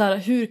 Så här,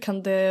 hur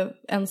kan det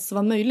ens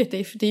vara möjligt?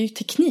 Det är ju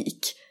teknik.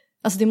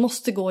 Alltså det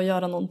måste gå att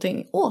göra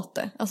någonting åt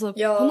det. Alltså på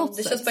något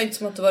sätt. Känns bara inte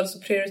som att det var så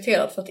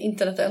prioriterat. För att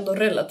internet är ändå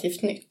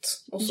relativt nytt.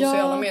 Och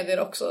sociala medier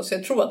också. Så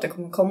jag tror att det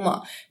kommer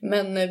komma.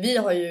 Men vi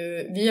har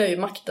ju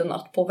makten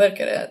att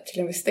påverka det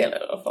till en viss del i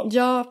alla fall.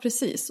 Ja,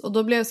 precis. Och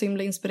då blev jag så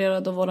himla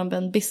inspirerad av våran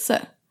vän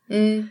Bisse.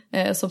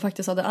 Som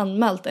faktiskt hade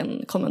anmält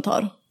en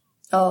kommentar.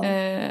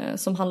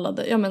 Som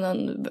handlade,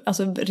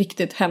 en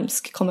riktigt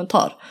hemsk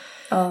kommentar.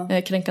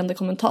 Kränkande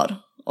kommentar.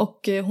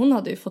 Och hon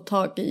hade ju fått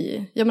tag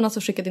i,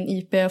 skickat in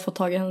IP, fått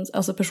tag i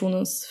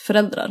personens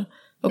föräldrar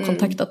och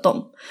kontaktat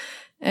dem.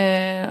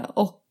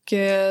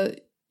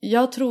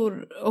 Jag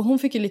tror, och hon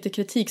fick ju lite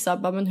kritik så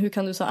här, men hur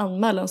kan du så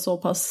anmäla en så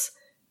pass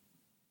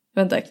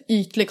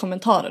ytlig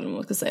kommentar eller vad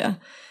man ska säga.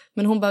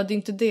 Men hon bara, det är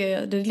inte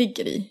det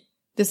ligger i.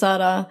 Det är så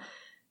här,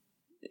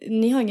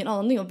 ni har ingen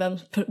aning om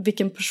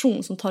vilken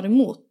person som tar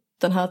emot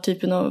den här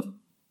typen av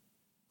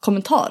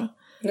kommentar.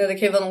 Nej, det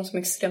kan ju vara någon som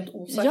är extremt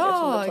osäker som det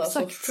tar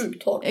exakt. Så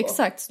sjukt hårt på.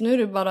 Exakt, nu är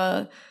det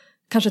bara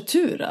kanske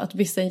tur att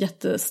vissa är en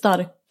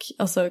jättestark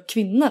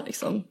kvinna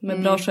liksom,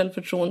 med bra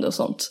självförtroende och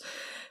sånt.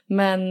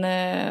 Men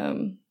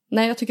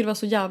nej, jag tycker det var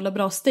så jävla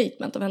bra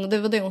statement av henne. Det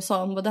var det hon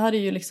sa, det här är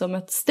ju liksom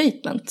ett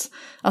statement.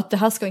 Att det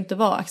här ska inte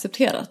vara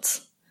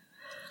accepterat.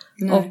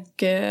 Nej. Och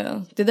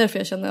det är därför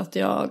jag känner att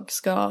jag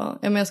ska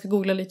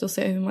googla lite och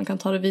se hur man kan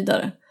ta det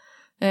vidare.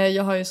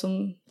 Jag har ju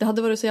det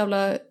hade varit så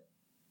jävla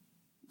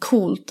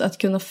coolt att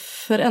kunna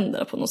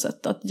förändra på något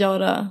sätt. Att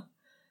göra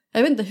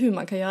Jag vet inte hur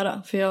man kan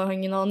göra, för jag har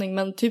ingen aning.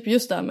 Men typ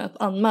just det här med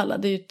att anmäla,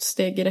 det är ju ett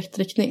steg i rätt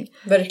riktning.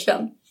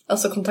 Verkligen.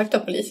 Alltså kontakta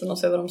polisen och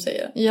se vad de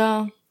säger.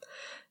 Ja,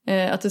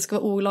 att det ska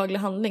vara olaglig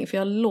handling. För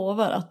jag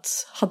lovar att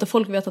hade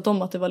folk vetat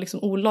om att det var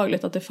liksom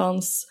olagligt, att det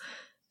fanns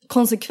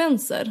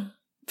konsekvenser.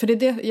 För det är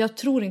det, jag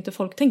tror inte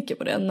folk tänker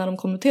på det när de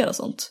kommenterar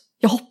sånt.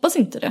 Jag hoppas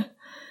inte det.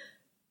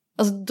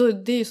 Alltså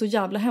det är ju så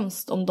jävla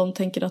hemskt om de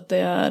tänker att det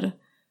är,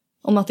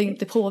 om att det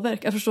inte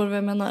påverkar. Jag förstår vad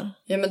jag menar.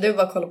 Ja, men det är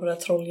bara att kolla på de här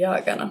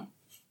trolljägarna.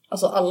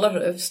 Alltså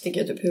alla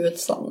sticker typ huvudet i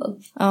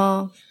sanden.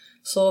 Ja.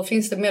 Så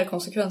finns det mer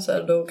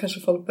konsekvenser, då kanske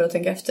folk börjar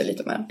tänka efter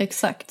lite mer.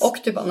 Exakt.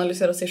 Och typ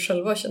analysera sig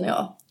själva, känner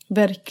jag.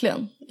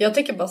 Verkligen. Jag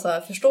tänker bara så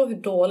här, förstå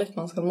hur dåligt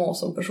man ska må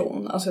som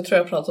person. Alltså jag tror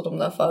jag har pratat om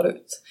det här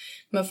förut.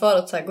 Men för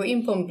att så här, gå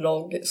in på en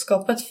blogg,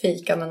 skapa ett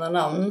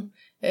fika-namn,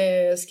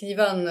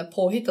 skriva en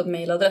påhittad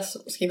mailadress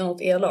och skriva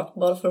något elakt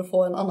bara för att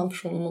få en annan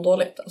person att må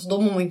dåligt. Alltså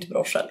då mår man inte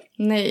bra själv.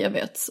 Nej, jag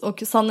vet.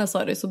 Och Sanne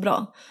sa det så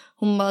bra.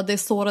 Hon bara, det är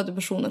sårade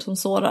personer som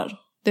sårar.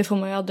 Det får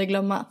man ju aldrig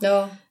glömma.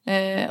 Ja.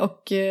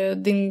 Och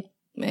din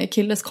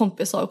killes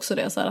kompis sa också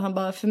det. Så här, han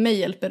bara, för mig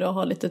hjälper det att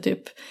ha lite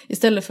typ,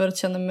 istället för att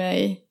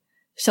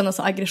känna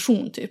så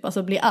aggression typ,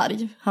 alltså bli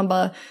arg. Han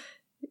bara,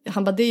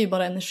 det är ju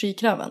bara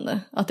energikrävande.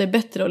 Att det är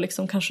bättre att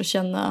liksom kanske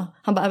känna,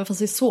 han bara, även fast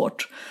det är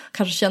svårt,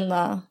 kanske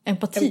känna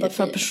empati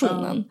för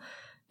personen.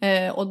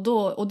 Ja.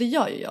 Och det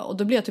gör ju jag. Och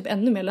då blir jag typ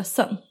ännu mer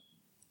ledsen.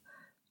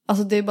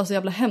 Alltså det är bara så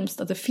jävla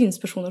hemskt att det finns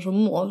personer som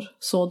mår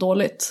så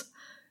dåligt.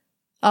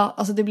 Ja,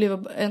 alltså det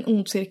blir en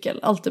ond cirkel.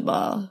 Allt är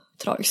bara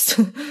tragiskt.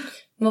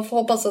 Man får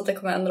hoppas att det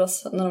kommer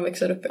ändras när de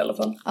växer upp i alla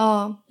fall.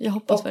 Ja, jag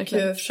hoppas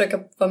verkligen. Och försöka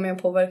vara med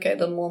och påverka i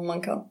den mån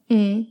man kan.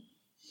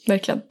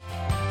 Verkligen.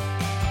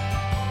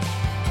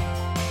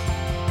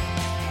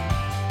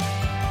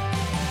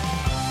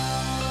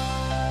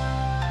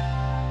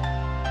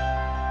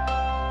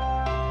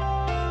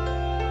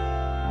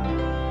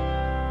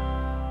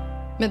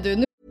 Men du,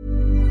 nu...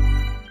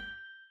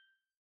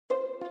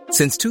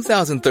 Since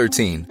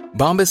 2013,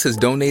 Bombas has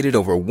donated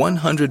over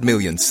 100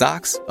 million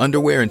socks,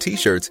 underwear, and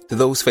T-shirts to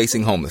those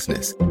facing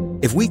homelessness.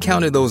 If we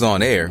counted those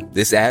on air,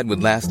 this ad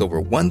would last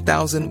over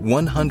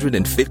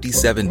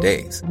 1,157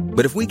 days.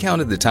 But if we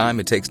counted the time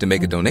it takes to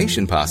make a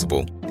donation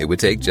possible, it would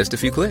take just a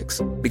few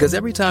clicks. Because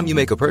every time you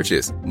make a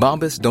purchase,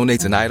 Bombas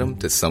donates an item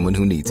to someone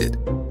who needs it.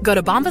 Go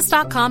to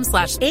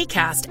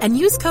bombas.com/ACAST and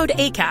use code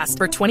ACAST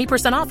for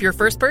 20% off your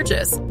first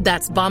purchase.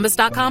 That's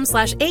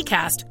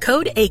bombas.com/ACAST,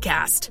 code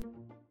ACAST.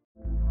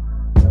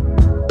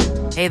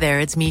 Hey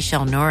there, it's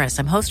Michelle Norris.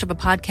 I'm host of a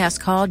podcast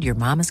called Your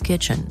Mama's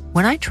Kitchen.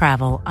 When I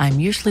travel, I'm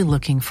usually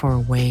looking for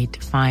a way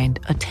to find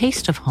a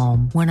taste of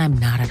home when I'm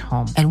not at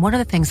home. And one of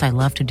the things I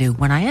love to do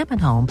when I am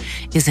at home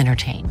is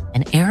entertain.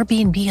 And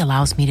Airbnb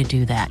allows me to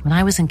do that. When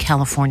I was in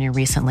California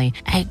recently,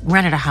 I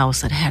rented a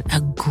house that had a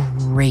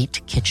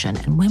great kitchen.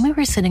 And when we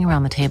were sitting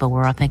around the table, we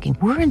were all thinking,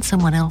 we're in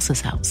someone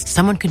else's house.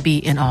 Someone could be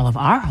in all of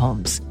our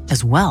homes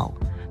as well.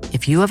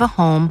 If you have a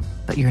home,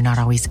 but you're not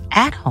always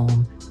at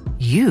home,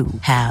 you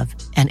have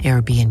an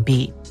Airbnb.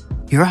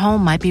 Your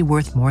home might be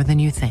worth more than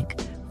you think.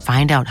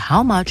 Find out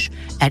how much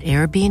at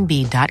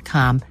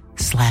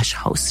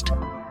airbnb.com/host.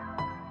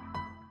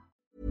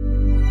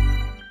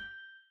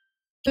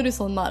 Nu är det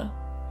sommar.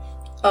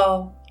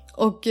 Ja.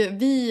 Och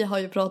vi har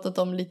ju pratat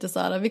om lite så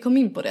här, vi kom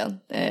in på det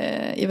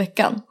i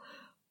veckan.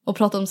 Och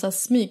pratade om så här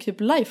smyg,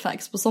 typ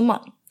lifehacks på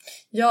sommaren.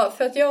 Ja,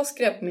 för att jag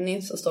skrev på min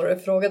Insta-story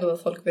och frågade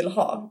vad folk ville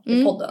ha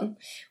i podden.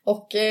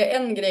 Och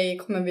en grej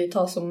kommer vi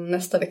ta som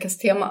nästa veckas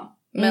tema.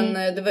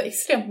 Men det var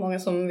extremt många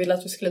som ville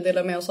att vi skulle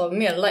dela med oss av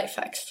mer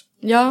lifehacks.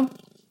 Ja.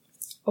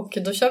 Och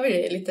då kör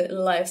vi lite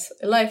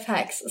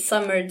lifehacks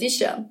summer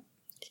edition.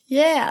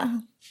 Yeah.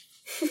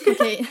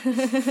 Okej.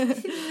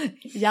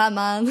 Ja,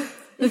 man.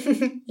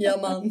 Ja,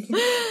 man.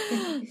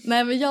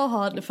 Nej, men jag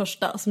har det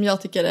första som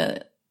jag tycker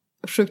är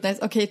sjukt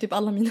nice. Okej, typ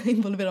alla mina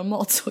involverar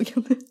mat, såg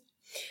jag nu.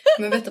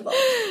 Men vet du vad?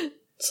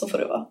 Så får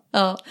det vara.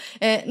 Ja.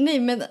 Nej,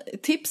 men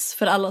tips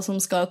för alla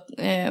som ska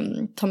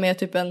ta med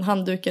typ en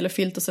handduk eller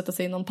filt och sätta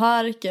sig i någon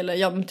park.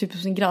 Eller typ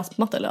sin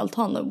gräsmatta eller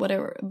altan.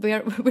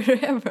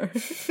 Wherever.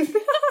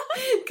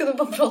 Kan du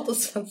bara prata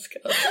svenska?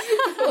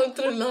 Jag har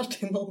inte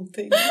lärt dig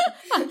någonting.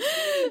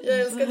 Jag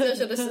älskar att jag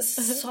körde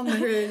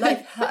summer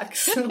life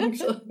hacks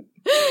också.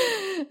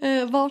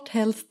 Vart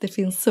helst det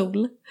finns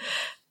sol.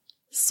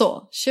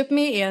 Så, köp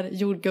med er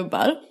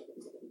jordgubbar.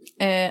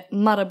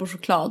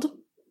 Marabou-choklad.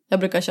 Jag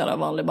brukar köra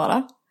vanlig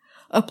bara.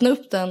 Öppna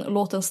upp den och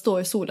låt den stå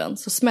i solen.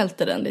 Så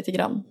smälter den lite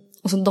grann.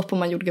 Och så doppar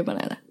man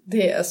jordgubbarna i det.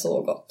 Det är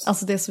så gott.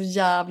 Alltså det är så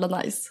jävla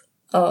nice.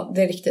 Ja,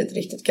 det är riktigt,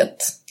 riktigt gött.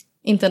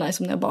 Inte nice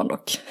som när jag är barn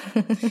dock.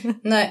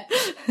 Nej.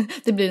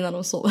 Det blir när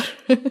de sover.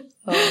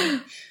 Ja.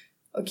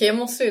 Okej, jag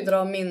måste ju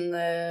dra min...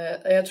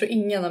 jag tror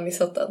ingen har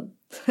missat den.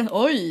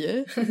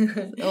 Oj,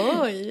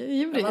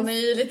 ivrigt. Man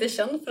är ju lite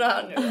känd för det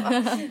här nu.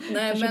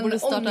 Nej, Kanske men borde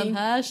starta en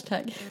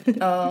hashtag.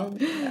 Ja,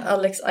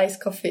 Alex Ice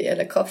Coffee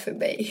eller Coffee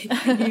Bay.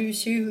 You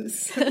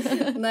choose.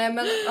 Nej,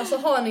 men alltså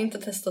har ni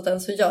inte testat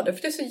den så gör det.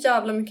 För det är så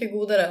jävla mycket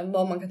godare än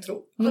vad man kan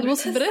tro. Men du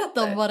måste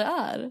berätta om vad det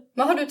är.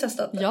 Men har du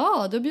testat det?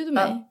 Ja, du bjuder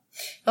mig. Ja.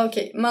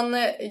 Okej, man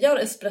gör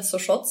espresso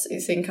shots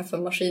i sin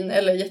kaffemaskin.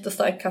 Eller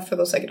jättestark kaffe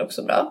går säkert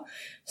också bra.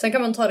 Sen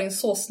kan man ta din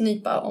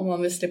såsnipa om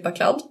man vill slippa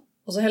kladd.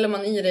 Och så häller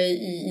man i det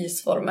i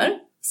isformer.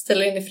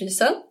 Ställer in i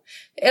frysen.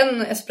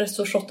 En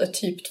espresso shot är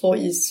typ 2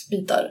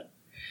 isbitar.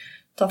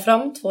 Ta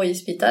fram 2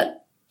 isbitar.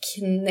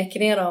 Knäcker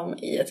ner dem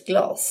i ett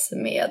glas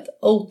med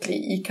Oatly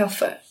i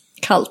kaffe.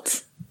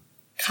 Kallt.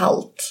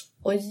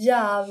 Och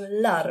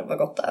jävlar vad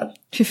gott det är.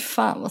 Fy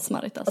fan vad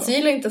smarrigt alltså. Alltså jag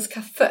gillar inte ens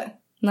kaffe.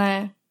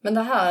 Nej. Men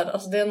det här,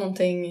 alltså det är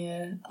någonting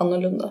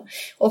annorlunda.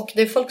 Och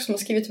det är folk som har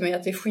skrivit till mig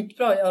att det är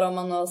skitbra att göra om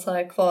man har så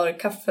här kvar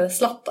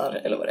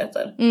kaffeslattar eller vad det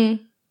heter.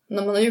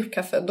 När man har gjort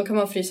kaffe, då kan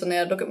man frysa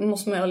ner. Då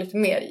måste man ha lite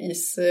mer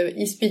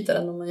isbitar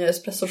än om man gör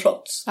espresso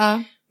shots.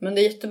 Ja. Men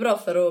det är jättebra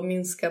för att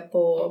minska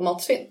på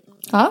matsvinn.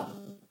 Ja.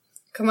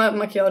 Man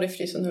kan göra det i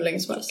frysen hur länge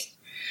som helst.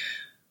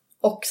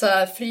 Och så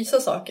här, frysa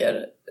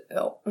saker.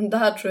 Ja, det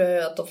här tror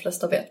jag att de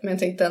flesta vet. Men jag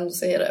tänkte ändå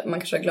säga det. Man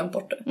kanske har glömt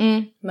bort det.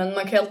 Men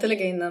man kan alltid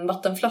lägga in en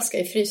vattenflaska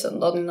i frysen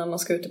dagen innan man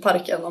ska ut i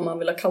parken. Om man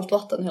vill ha kallt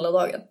vatten hela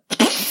dagen.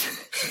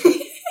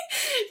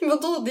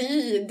 Vadå?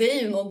 Det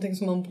är ju någonting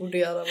som man borde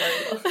göra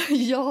varje dag.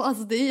 Ja,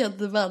 alltså det är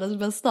ju världens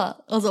bästa.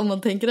 Alltså om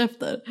man tänker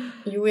efter.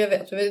 Jo, jag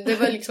vet. Det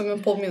var liksom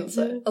en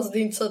påminnelse. Alltså det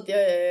är inte så att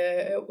jag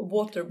är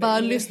waterbaby. Bara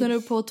lyssnar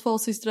du på 2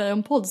 systrar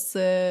en podd.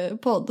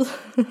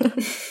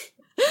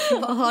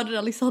 Jag hörde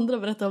Alexandra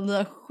berätta om det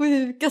där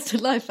sjukaste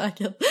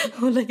lifehacket.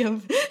 Och lägga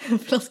en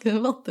flaska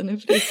med vatten i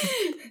frysen.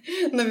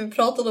 När vi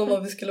pratade om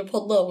vad vi skulle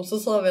podda om så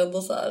sa vi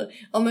ändå så här.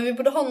 Ja, men vi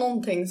borde ha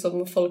någonting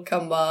som folk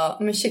kan bara.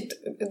 Men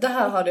shit, det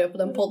här hörde jag på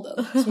den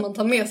podden. Som man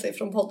tar med sig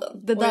från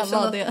podden. Det där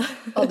var det.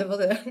 Ja, det var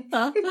det.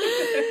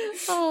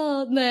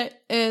 Nej,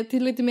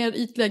 till lite mer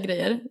ytliga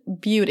grejer.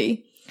 Beauty.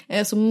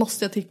 Så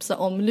måste jag tipsa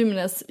om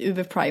Lumines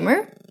UV Primer.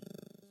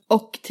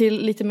 Och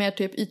till lite mer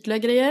typ ytliga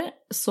grejer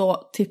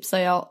så tipsar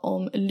jag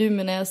om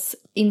Lumines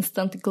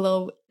Instant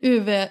Glow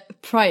UV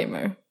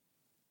Primer.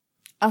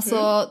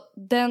 Alltså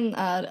den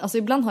är, alltså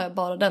ibland har jag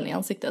bara den i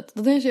ansiktet.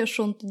 Den ger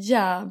sånt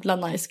jävla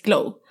nice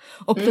glow.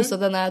 Och plus att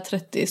den är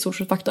 30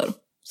 solskyddsfaktor.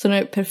 Så den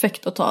är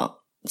perfekt att ta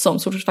som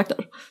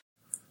solskyddsfaktor.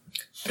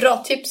 Bra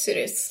tips,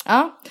 Iris.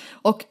 Ja,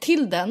 och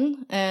till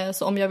den,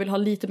 så om jag vill ha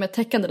lite mer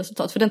täckande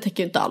resultat, för den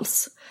täcker ju inte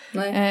alls.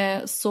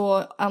 Nej.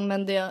 Så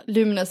använder jag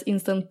Lumines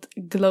Instant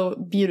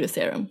Glow Beauty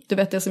Serum. Du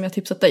vet det som jag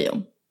tipsat dig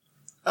om.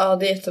 Ja,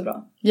 det är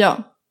jättebra.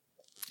 Ja,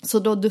 så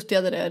då duttar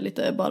jag det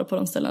lite bara på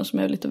de ställen som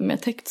är lite mer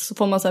täckt. Så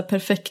får man så här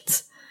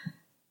perfekt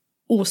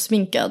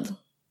osminkad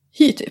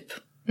hy typ.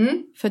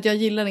 För att jag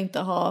gillar inte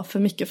att ha för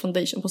mycket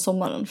foundation på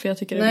sommaren. För jag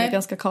tycker det är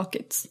ganska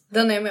kakigt.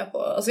 Den är jag med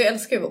på. Alltså jag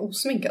älskar ju att vara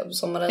osminkad på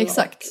sommaren.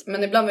 Exakt.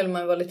 Men ibland vill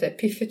man ju vara lite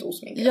piffigt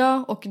osminkad.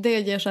 Ja, och det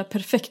ger så här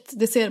perfekt.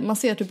 Man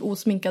ser typ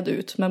osminkad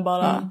ut men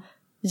bara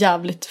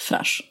jävligt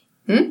fräsch.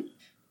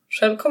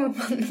 Själv kommer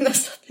man med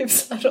nästa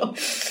tips här då.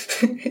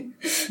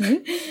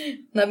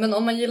 Nej, men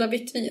om man gillar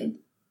vitt vin.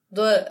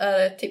 Då är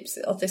det ett tips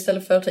att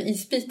istället för att ta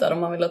isbitar om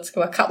man vill att det ska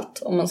vara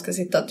kallt. Om man ska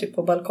sitta typ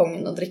på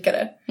balkongen och dricka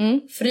det.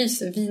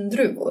 Frys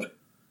vindruvor.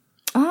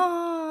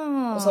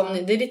 Och så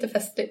det är lite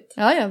festligt.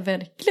 Ja,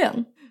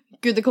 verkligen.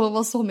 Gud, det kommer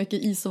vara så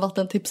mycket is- och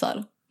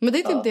vattentipsar. Men det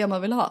är typ det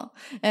man vill ha.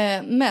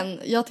 Men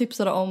jag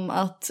tipsade om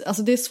att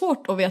alltså det är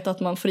svårt att veta att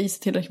man får i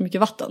sig tillräckligt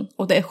mycket vatten.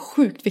 Och det är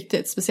sjukt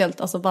viktigt,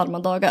 speciellt alltså varma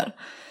dagar.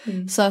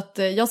 Så att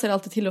jag ser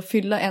alltid till att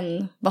fylla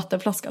en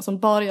vattenflaska som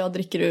bara jag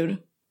dricker ur.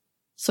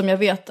 Som jag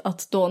vet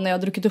att då när jag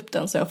har druckit upp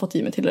den så har jag fått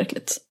i mig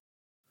tillräckligt.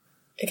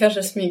 Jag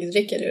kanske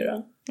smygdricker du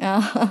då?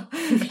 Ja.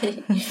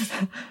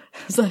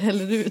 Så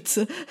häller ut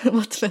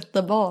vad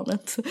tvättar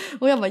barnet.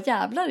 Och jag bara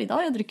jävlar, idag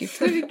har jag druckit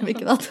sjukt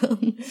mycket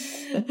vatten.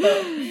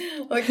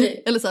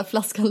 Okej. Eller så här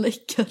flaskan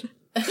läcker.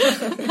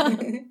 Ja.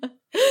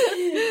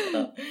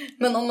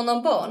 Men om man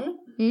har barn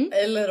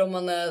eller om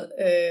man är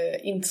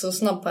inte så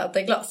snabb på att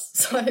äta glass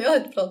så har jag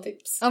ett bra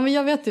tips. Ja, men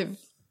jag vet typ.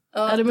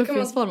 Är det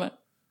muffinsformer?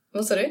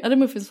 Vad sa du? Är det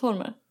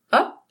muffinsformer?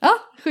 Ja. Ja,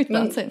 sjukt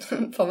bra.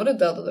 Fan vad du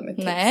dödade mitt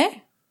tips.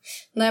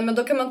 Nej, men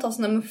då kan man ta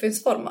såna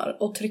muffinsformar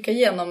och trycka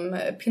igenom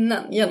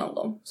pinnen genom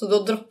dem. Så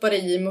då droppar det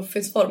i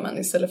muffinsformen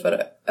istället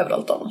för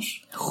överallt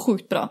annars.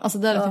 Sjukt bra. Alltså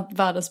det är typ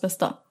världens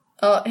bästa.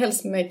 Ja,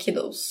 helst med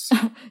kiddos.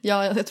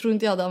 Ja, jag tror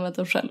inte jag hade använt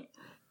dem själv.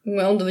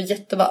 Men om det var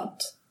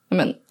jättevarmt.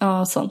 Men,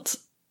 ja, sant.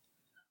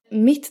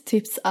 Mitt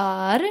tips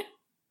är...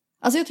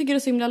 Alltså jag tycker det är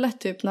så himla lätt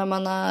typ när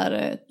man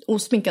är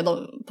osminkad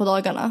på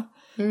dagarna.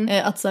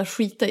 Att så här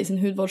skita i sin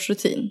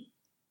hudvårdsrutin.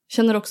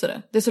 Känner också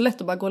det. Det är så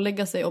lätt att bara gå och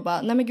lägga sig och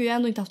bara, nej men gud jag har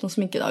ändå inte haft någon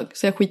smink idag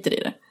så jag skiter i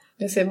det.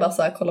 Jag ser bara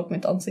så här, kolla på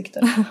mitt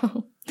ansikte.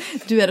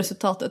 Du är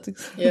resultatet.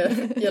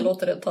 Jag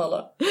låter det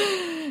tala.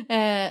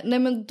 Nej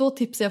men då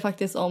tipsar jag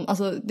faktiskt om,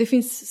 alltså det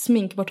finns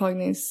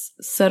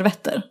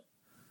sminkborttagningsservetter.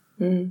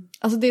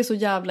 Alltså det är så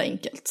jävla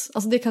enkelt.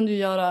 Alltså det kan du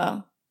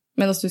göra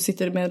medan du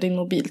sitter med din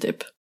mobil typ.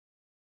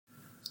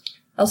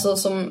 Alltså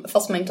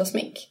fast man inte har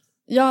smink.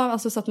 Ja,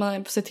 alltså så att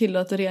man ser till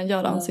att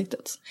rengöra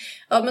ansiktet.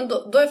 Ja, men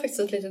då är faktiskt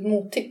ett litet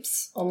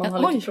mottips om man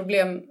har lite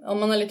problem, om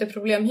man har lite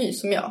problemhy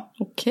som jag.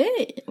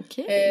 Okej.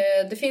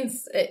 Det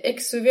finns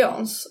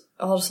Exuvians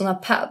har såna här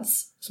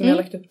pads som jag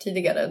har lagt upp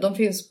tidigare. De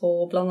finns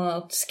på bland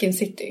annat Skin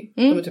City.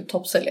 De är typ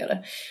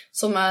toppsäljare.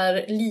 Som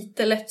är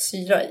lite lätt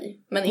syra i.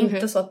 Men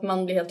inte så att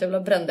man blir helt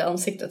jävla bränd i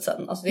ansiktet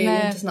sen. Alltså det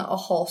är inte sån här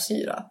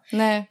aha-syra.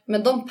 Nej.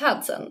 Men de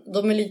padsen,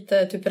 de är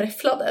lite typ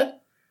räfflade.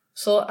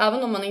 Så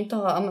även om man inte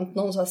har använt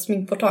någon så här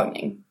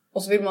sminkborttagning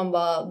och så vill man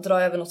bara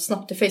dra över något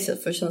snabbt i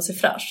facet för att känna sig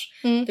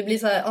fräsch. Det blir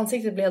så här,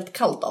 ansiktet blir helt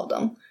kallt av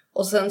den.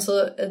 Och sen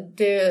så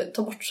det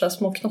tar bort så här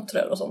små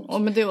knottrar och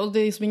sånt. Men det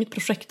är som inget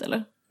projekt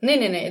eller?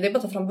 Nej. Det är bara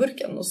att ta fram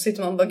burken och så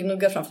sitter man bara och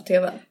gnuggar framför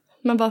tvn.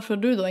 Men varför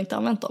har du då inte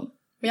använt dem?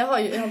 Men jag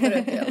har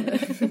börjat igen nu.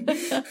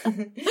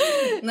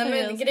 Nej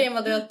men grejen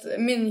var det att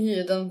min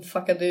hy den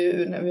fuckade ju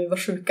ur när vi var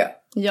sjuka.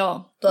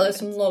 Ja. Då hade jag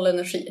som noll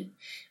energi.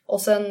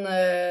 Och sen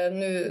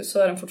nu så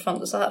är den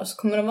fortfarande så här. Så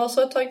kommer den vara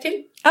så ett tag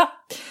till. Ja.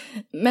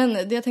 Men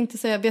det jag tänkte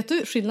säga, vet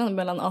du skillnaden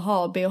mellan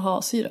AHA och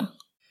BHA-syra?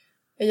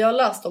 Jag har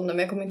läst om det men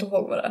jag kommer inte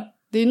ihåg vad det är.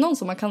 Det är ju någon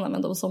som man kan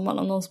använda på sommaren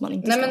och någon som man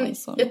inte ska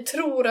använda. Jag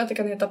tror att det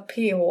kan heta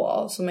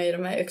PHA som är i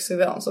de här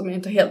Exuvian som är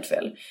inte helt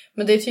fel.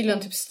 Men det är tydligen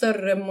typ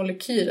större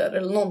molekyler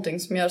eller någonting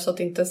som gör så att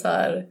det inte så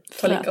här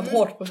tar lika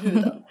hårt på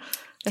huden.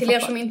 Till er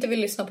som inte vill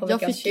lyssna på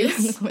veckans chills.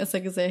 Nu kommer jag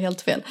säkert säga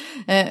helt fel.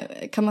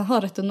 Kan man ha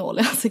retinol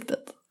i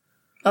ansiktet?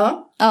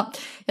 Ja. Ja,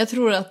 jag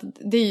tror att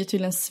det är ju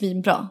tydligen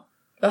svinbra.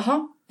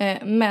 Jaha.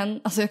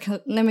 Men, alltså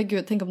nej men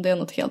gud, tänk om det är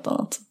något helt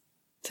annat.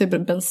 Typ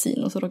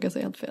bensin och så råkar jag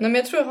säga helt fel. Nej men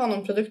jag tror jag har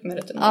någon produkt med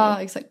retinol.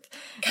 Ja, exakt.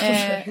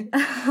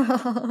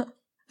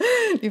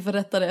 Vi får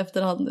rätta det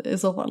efterhand i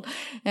så fall.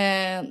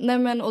 Nej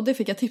men, och det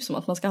fick jag tips om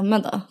att man ska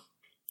använda.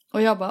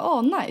 Och jag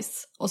bara,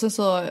 nice. Och sen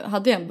så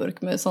hade jag en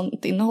burk med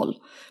sånt innehåll.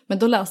 Men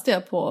då läste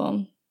jag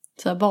på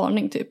så här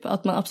varning typ.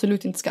 Att man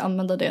absolut inte ska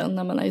använda det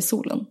när man är i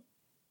solen.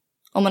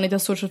 Om man inte har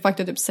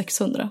solskyddsfaktor typ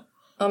 600.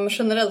 Ja men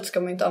generellt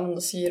ska man inte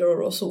använda syror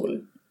och sol.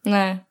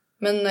 Nej.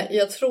 Men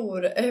jag vet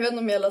inte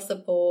om jag läste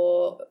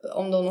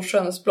om det var någon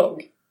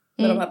skönhetsblogg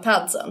med de här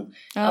padsen.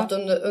 Ja. Att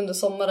under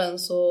sommaren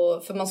så,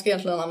 för man ska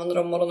egentligen använda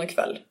dem morgon och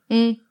kväll.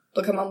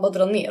 Då kan man bara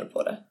dra ner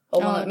på det.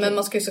 Okay. Men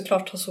man ska ju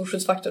såklart ha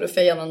solskyddsfaktor i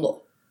fejan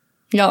ändå.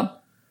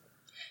 Ja.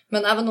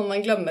 Men även om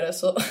man glömmer det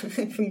så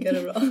funkar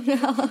det bra.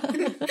 Ja.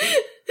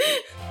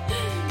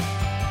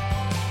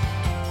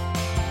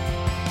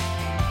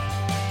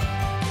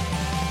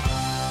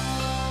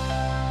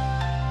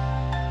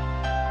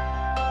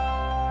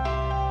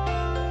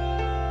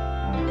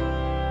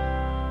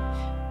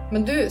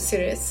 Men du,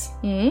 Sirius.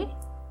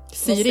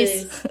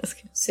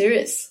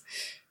 Sirius.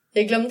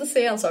 Jag glömde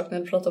säga en sak när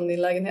du pratade om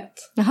din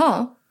lägenhet.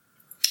 Jaha.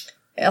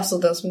 Alltså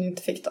den som du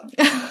inte fick då.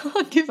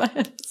 Gud vad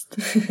hemskt.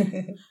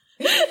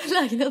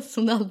 Lägenhet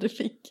som du aldrig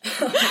fick.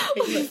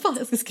 Fan,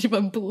 jag ska skriva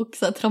en bok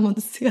så här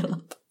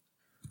traumatiserat.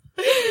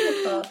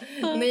 Ja.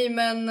 Nej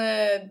men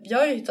jag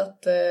har ju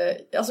hittat.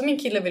 Alltså min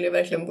kille vill ju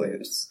verkligen bo i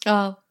hus.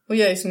 Ja. Och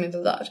jag är ju som inte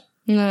där.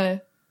 Nej.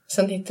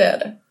 Sen hittade jag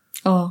det.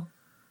 Ja.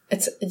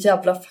 Ett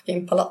jävla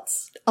fucking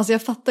palats. Alltså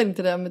jag fattar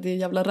inte det med det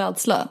jävla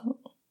rädsla.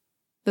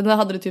 Den där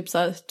hade du typ så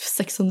här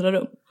 600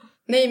 rum.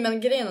 Nej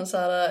men grejen är så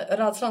här,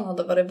 rädslan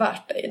hade varit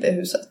värt det i det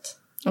huset.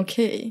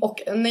 Okej. Och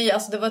nej,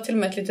 alltså det var till och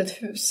med ett litet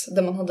hus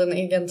där man hade en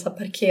egen så här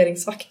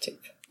parkeringsvakt typ.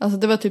 Alltså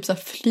det var typ så här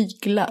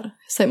flyglar,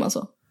 säger man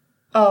så?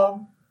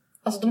 Ja.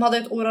 Alltså de hade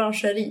ett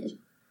orangeri.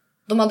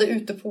 De hade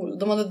utepool.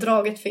 De hade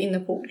draget för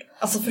innepool.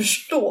 Alltså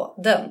förstå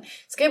den.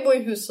 Ska jag bo i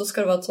hus så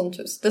ska det vara ett sånt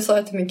hus. Det sa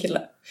jag till min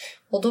kille.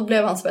 Och då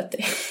blev han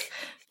svettig.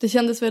 Det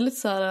kändes väldigt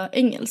så här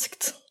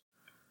engelskt.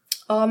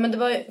 Ja, men det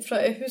var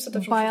huset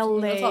är från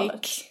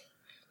 1700-talet.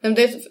 Nej,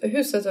 det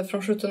huset är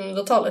från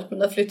 1700-talet. Men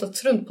det har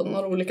flyttats runt på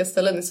några olika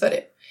ställen i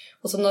Sverige.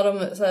 Och så har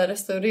de så här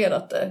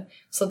restaurerat det.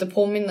 Så att det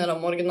påminner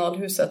om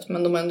originalhuset.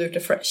 Men de har ändå gjort det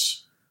fresh.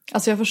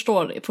 Alltså jag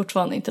förstår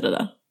fortfarande inte det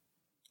där.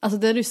 Alltså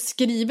det är ju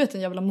skrivet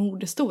en jävla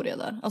mordhistoria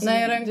där. Alltså,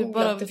 nej, jag har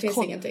googlat, det finns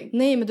ingenting.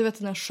 Nej, men du vet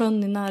den här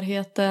sjön i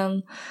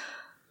närheten.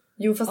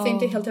 Jo, fast det är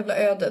inte helt jävla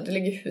öde. Det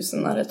ligger hus i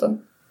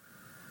närheten.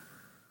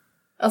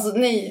 Alltså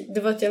nej,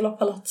 det var ett jävla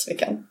palats vi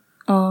kan.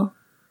 Ja.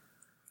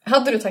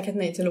 Hade du tackat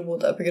nej till att bo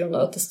där på grund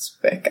av att det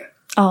spökar?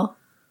 Ja.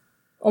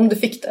 Om du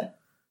fick det?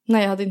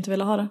 Nej, jag hade inte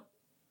velat ha det.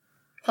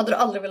 Hade du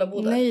aldrig velat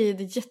bo där? Nej,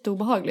 det är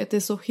jätteobehagligt. Det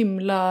är så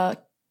himla...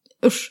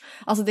 Usch.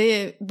 Alltså det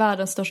är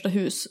världens största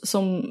hus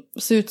som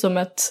ser ut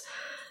som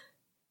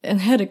en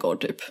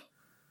herrgård typ.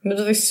 Men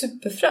det var ju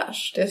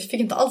superfräscht. Jag fick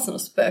inte alls några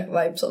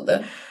spök-vibes av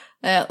det.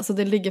 Alltså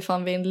det ligger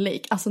fan vid en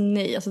lake. Alltså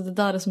nej, alltså det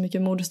där är så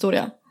mycket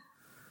mordhistoria.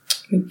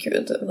 Men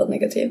gud, vad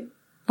negativ.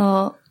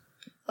 Ja.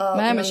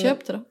 Nej, men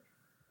köp det då.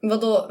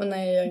 Vadå?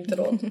 Nej, jag har inte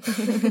råd.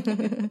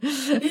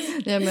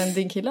 Nej, men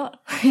din kille har.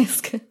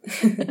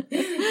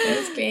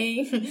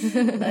 Älskling.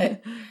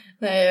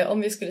 Nej,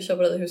 om vi skulle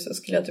köpa det här huset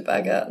skulle jag typ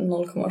äga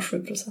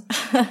 0,7%.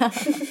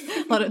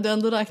 Har du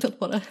ändå räknat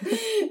på det?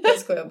 Jag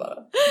skojar bara.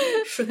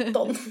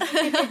 17.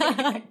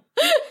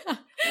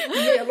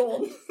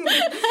 Melon.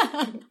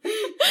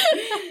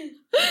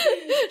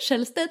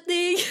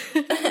 Självständig.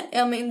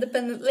 I'm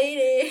independent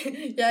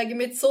lady. Jag är i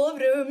mitt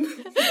sovrum.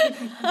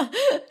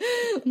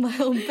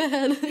 My own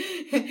bed.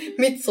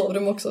 Mitt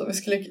sovrum också. Vi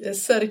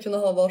skulle kunna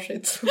ha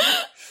varsitt.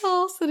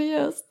 Ja,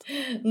 seriöst.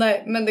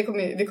 Nej, men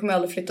vi kommer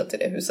aldrig flytta till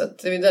det huset.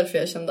 Det är därför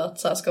jag kände att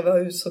så här, ska vi ha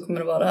hus så kommer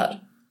det vara här.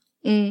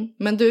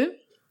 Men du,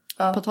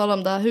 på tal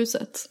om det här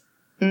huset.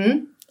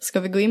 Ska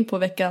vi gå in på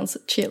veckans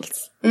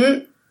chills?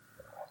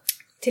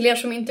 Till er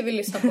som inte vill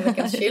lyssna på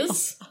veckans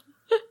chills.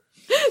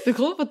 Du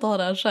kommer få ta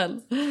det här själv.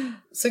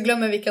 Så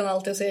glömmer vi kan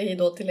alltid säga hej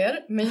då till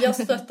er. Men jag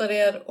stöttar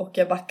er och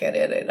jag backar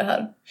er i det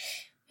här.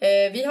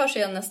 Vi hörs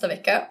igen nästa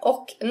vecka.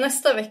 Och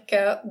nästa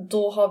vecka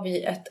då har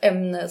vi ett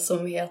ämne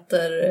som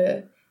heter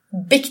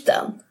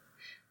bikten.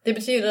 Det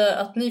betyder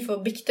att ni får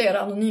bikta er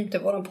anonymt i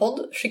vår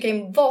podd. Skicka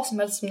in vad som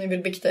helst som ni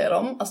vill bikta er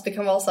om. Alltså det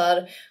kan vara så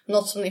här,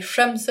 något som ni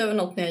skäms över,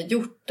 något ni har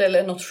gjort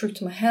eller något sjukt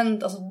som har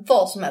hänt. Alltså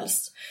vad som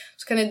helst.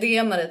 Så kan ni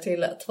DMa det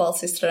till Två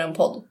systrar en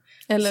podd.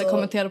 Eller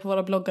kommentera på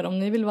våra bloggar om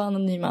ni vill vara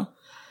anonyma.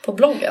 På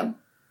bloggen?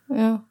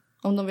 Ja,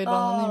 om de vill vara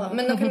anonyma.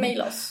 Men de kan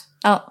mejla oss.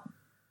 Ja.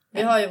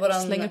 Vi har ju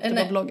våran... Släng upp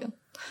det på bloggen.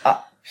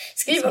 Ja.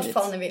 Skriv vad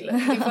fan ni vill.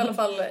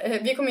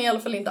 Vi kommer i alla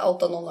fall inte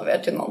outa någon av er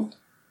till någon.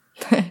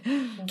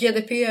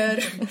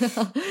 GDPR.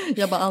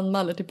 Jag bara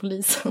anmäler till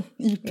polisen.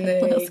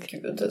 Nej,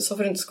 gud. Så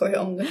får du inte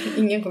skoja om det.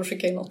 Ingen kommer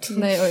skicka in något.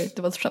 Nej, oj,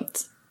 det var ett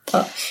skämt.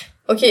 Ja.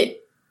 Okej.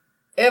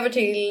 Över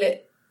till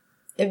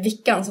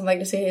Vickan som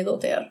vägde sig hej då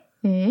till er.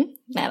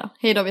 Nej då.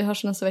 Hej då, vi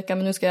hörs nästa vecka.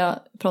 Men nu ska jag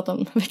prata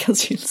om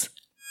veckans chills.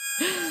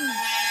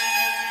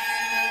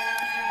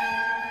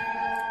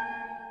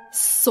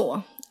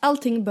 Så,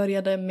 allting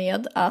började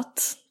med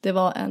att det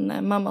var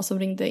en mamma som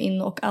ringde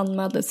in och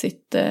anmälde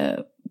sitt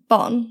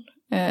barn.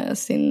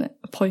 Sin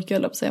pojke,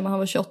 eller på att säga, men han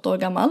var 28 år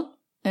gammal.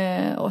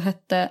 Och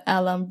hette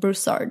Alan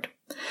Broussard.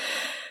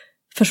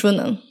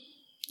 Försvunnen.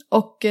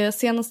 Och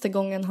senaste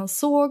gången han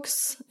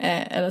sågs,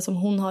 eller som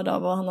hon hörde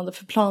av vad han hade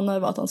för planer,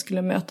 var att han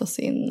skulle möta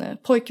sin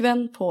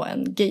pojkvän på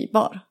en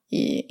gaybar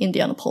i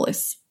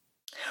Indianapolis.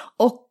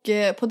 Och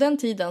på den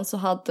tiden så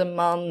hade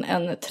man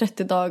en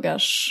 30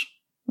 dagars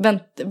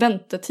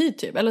väntetid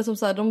typ. Eller som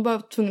så här, de var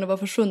tvungna att vara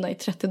försvunna i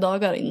 30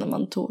 dagar innan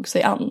man tog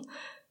sig an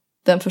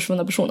den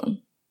försvunna personen.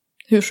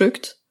 Hur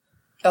sjukt?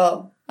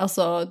 Ja.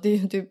 Alltså,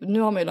 nu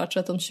har man ju lärt sig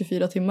att de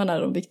 24 timmarna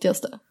är de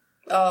viktigaste.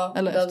 Ja,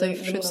 eller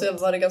det måste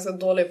vara ganska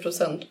dålig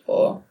procent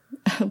på...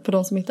 på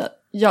de som hittar.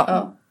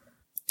 Ja.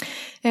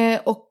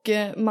 Och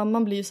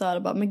mamman blir ju så här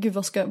bara, men gud,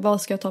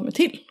 vad ska jag ta mig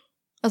till?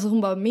 Alltså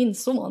hon bara, min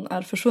son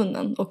är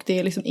försvunnen och det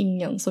är liksom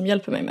ingen som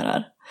hjälper mig med det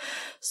här.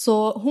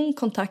 Så hon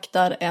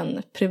kontaktar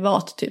en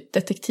privat typ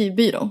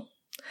detektivbyrå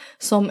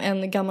som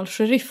en gammal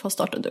sheriff har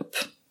startat upp.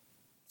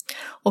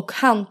 Och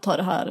han tar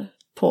det här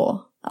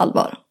på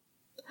allvar.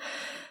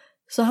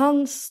 Så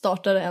han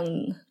startar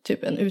en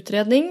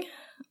utredning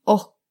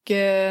och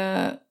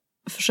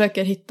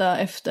försöker hitta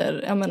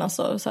efter, jag menar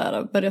alltså så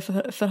här, börja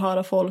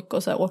förhöra folk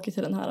och så här, åker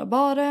till den här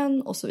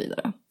baren och så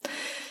vidare.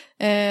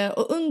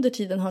 Och under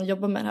tiden han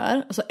jobbar med det här,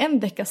 alltså en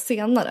vecka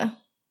senare,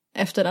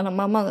 efter den här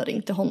mamman har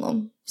ringt till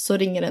honom, så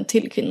ringer en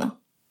till kvinna.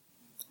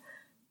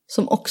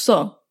 Som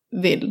också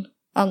vill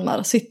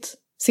anmäla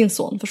sin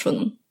son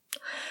försvunnen.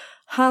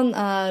 Han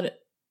är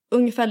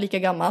ungefär lika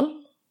gammal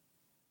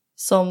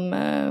som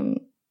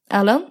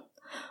Alan.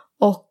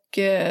 Och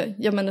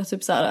jag menar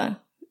typ så här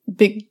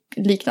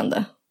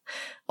byggliknande.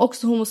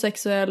 Också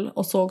homosexuell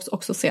och sågs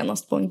också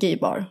senast på en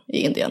gaybar i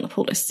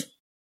Indianapolis.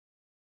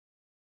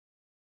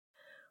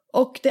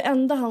 Och det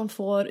enda han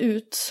får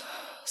ut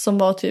som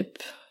var typ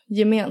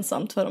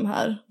gemensamt för de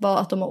här var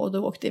att de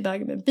åkte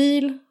iväg med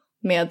bil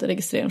med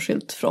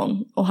registreringsskylt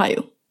från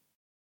Ohio.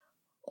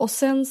 Och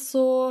sen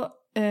så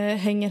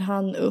hänger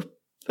han upp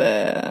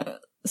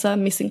så här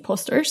missing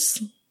posters.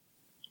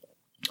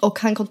 Och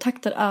han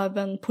kontaktar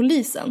även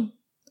polisen.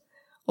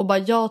 Och bara,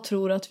 jag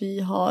tror att vi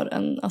har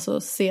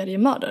en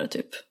seriemördare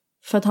typ.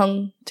 För att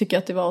han tycker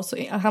att det var så...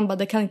 Han bara,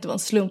 det kan inte vara en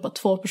slump att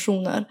 2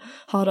 personer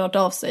har rört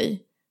av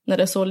sig när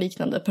det är så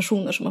liknande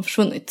personer som har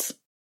försvunnit.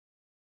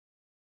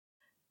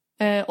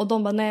 Och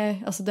de bara,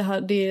 nej, alltså det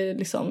är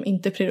liksom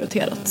inte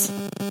prioriterat.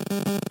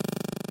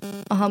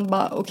 Och han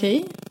bara,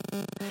 okej.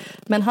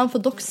 Men han får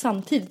dock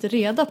samtidigt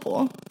reda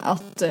på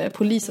att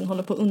polisen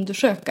håller på att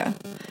undersöka.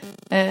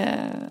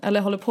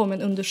 Eller håller på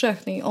med en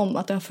undersökning om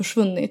att det har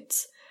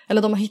försvunnit.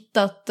 Eller de har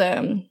hittat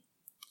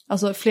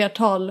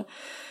flertal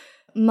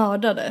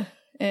mördade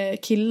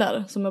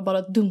killar som är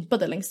bara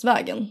dumpade längs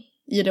vägen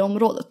i det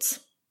området.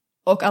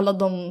 Och alla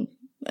de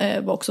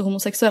var också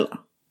homosexuella.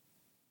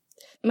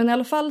 Men i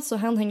alla fall så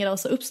han hänger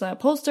alltså upp såna här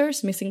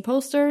posters, missing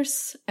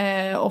posters.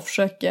 Och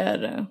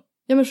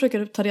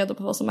försöker ta reda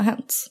på vad som har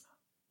hänt.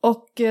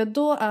 Och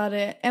då är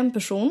det en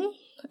person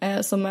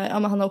som är,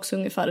 han är också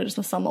ungefär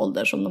i samma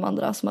ålder som de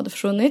andra som hade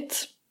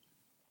försvunnit.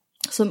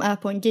 Som är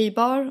på en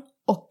gaybar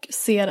och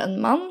ser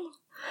en man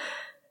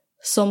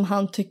som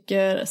han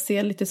tycker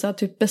ser lite så här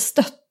typ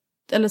bestött.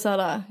 Eller så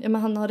här,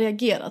 han har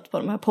reagerat på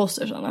de här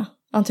postersarna.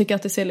 Han tycker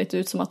att det ser lite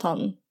ut som att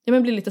han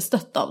blir lite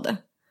stött av det.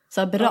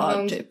 så här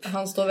berörd typ.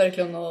 Han står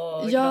verkligen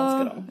och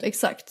granskar dem. Ja,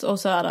 exakt. Och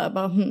så här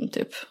bara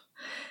typ.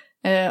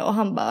 Och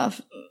han bara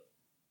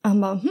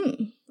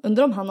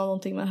undrar om han har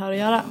någonting med det här att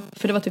göra.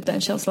 För det var typ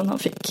den känslan han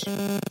fick.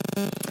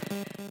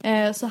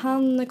 Så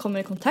han kommer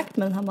i kontakt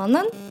med den här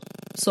mannen.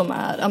 Som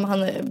är,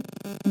 han är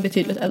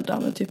betydligt äldre.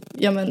 Han är typ,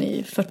 i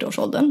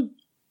 40-årsåldern.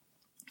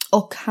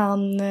 Och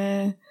han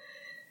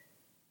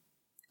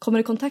kommer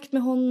i kontakt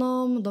med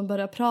honom. De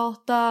börjar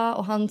prata.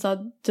 Och han så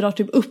här, drar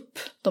typ upp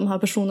de här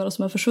personerna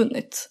som har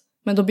försvunnit.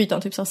 Men då byter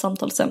han typ så här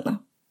samtalsämne.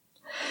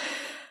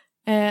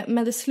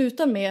 Men det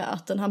slutar med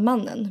att den här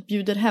mannen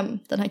bjuder hem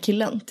den här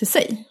killen till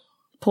sig.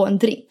 På en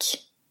drink.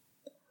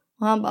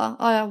 Och han bara,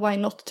 ja, why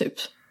not typ.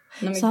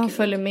 Så han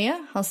följer med.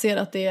 Han ser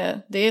att det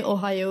är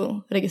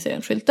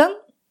Ohio-registreringsskylten.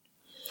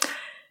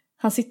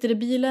 Han sitter i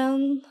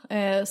bilen.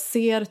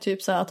 Ser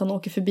typ så här att han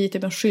åker förbi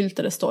typ en skylt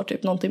där det står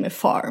typ någonting med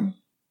farm.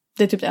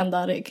 Det är typ det enda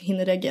han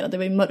hinner reagera. Det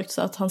var ju mörkt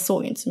så att han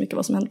såg inte så mycket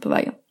vad som hände på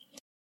vägen.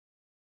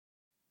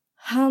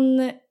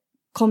 Han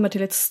kommer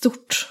till ett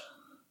stort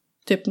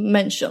typ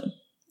mansion.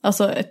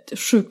 Alltså ett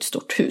sjukt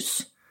stort hus.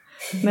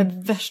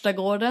 Med värsta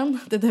gården.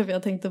 Det är därför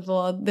jag tänkte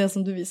på det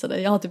som du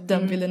visade. Jag har typ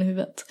den bilden i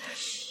huvudet.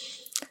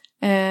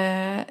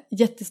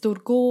 Jättestor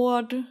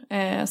gård.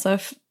 Så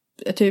här,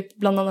 typ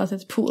bland annat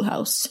ett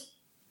poolhouse.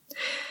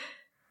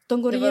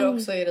 Det var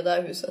också i det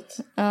där huset.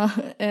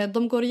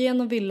 De går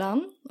igenom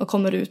villan. Och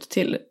kommer ut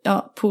till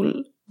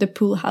the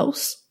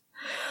poolhouse.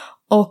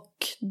 Och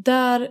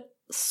där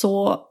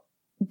så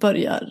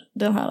börjar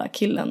den här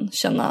killen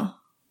känna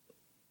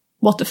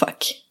what the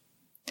fuck.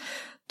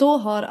 Då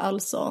har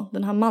alltså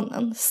den här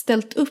mannen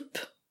ställt upp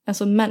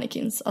alltså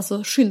mannequins,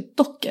 alltså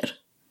skyltdockor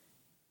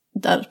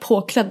där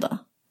påklädda.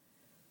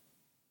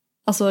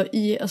 Alltså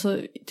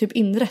typ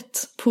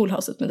inrätt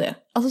poolhouset med det.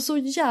 Alltså så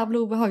jävla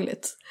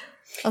obehagligt.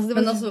 Alltså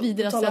det var det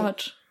vidrigaste jag har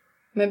hört.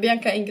 Men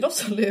Bianca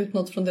Ingrosso la ut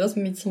något från deras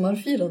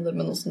midsommarfirande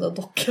med någon sån där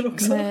dockor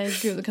också. Nej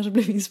gud, jag kanske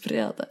blev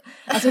inspirerad.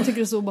 Alltså jag tycker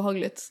det är så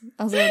obehagligt.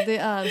 Alltså det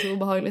är så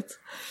obehagligt.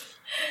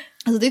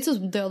 Alltså det är inte så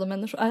som döda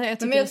människor. Jag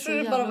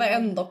tror det bara var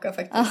en docka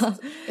faktiskt.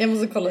 Jag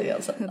måste kolla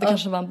igen sen. Det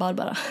kanske var en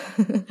Barbara.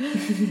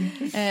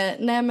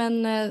 Nej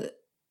men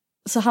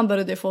så han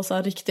började få så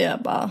här riktiga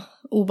bara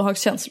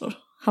obehagskänslor.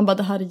 Han bara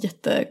det här är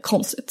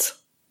jättekonstigt.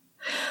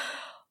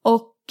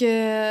 Och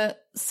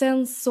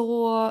sen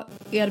så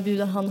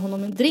erbjuder han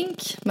honom en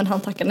drink. Men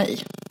han tackar nej.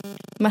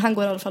 Men han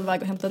går i alla fall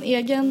iväg och hämtar en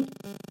egen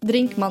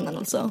drink, mannen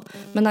alltså.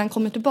 Men när han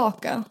kommer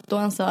tillbaka då är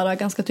han så här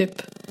ganska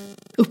typ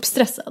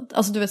uppstressad.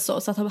 Alltså du vet så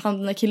att den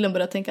här killen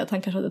börjar tänka att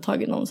han kanske hade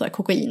tagit någon så här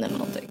kokain eller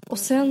någonting. Och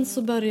sen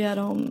så börjar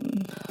de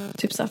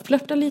typ så här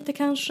flirta lite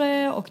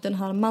kanske. Och den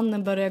här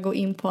mannen börjar gå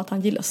in på att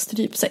han gillar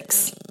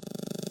strypsex.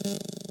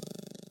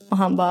 Och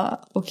han bara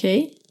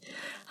okej.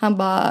 Han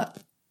bara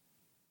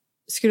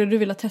skulle du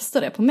vilja testa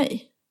det på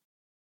mig?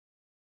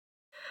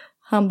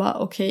 Han bara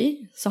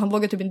okej. Så han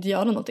vågar typ inte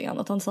göra någonting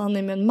annat. Han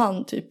är med en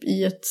man typ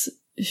i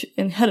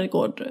en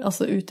herrgård,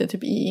 alltså ute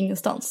typ i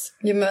ingenstans.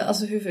 Ja men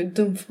alltså hur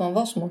dum får man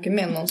vara som åker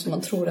med någon som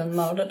man tror är en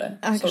mördare?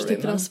 Han kanske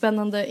tyckte det var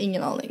spännande,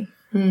 ingen aning.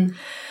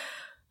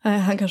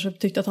 Han kanske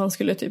tyckte att han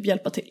skulle typ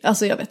hjälpa till.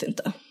 Alltså jag vet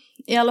inte.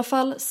 I alla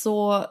fall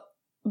så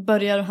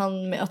börjar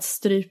han med att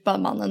strypa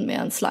mannen med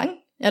en slang.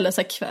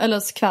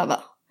 Eller kväva.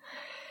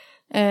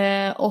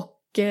 Och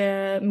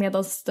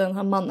medan den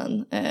här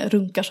mannen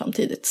runkar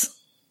samtidigt.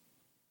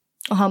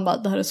 Och han bara,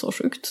 det här är så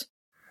sjukt.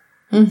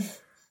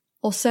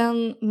 Och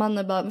sen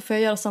mannen bara, får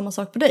jag göra samma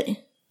sak på dig?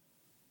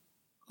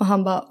 Och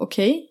han bara,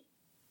 okej.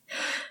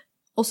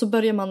 Och så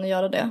börjar mannen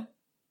göra det.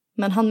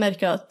 Men han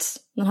märker att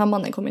den här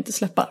mannen kommer inte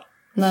släppa.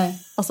 Nej.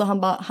 Alltså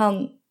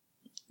han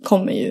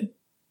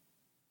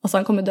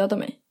kommer döda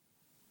mig.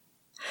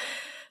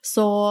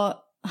 Så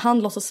han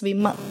låtsas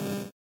svimma.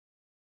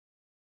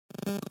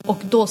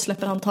 Och då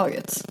släpper han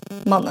taget.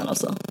 Mannen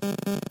alltså.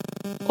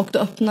 Och då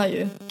öppnar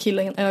ju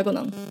killen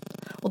ögonen.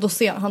 Och då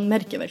han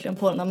märker verkligen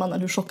på den här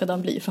mannen hur chockad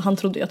han blir. För han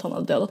trodde ju att han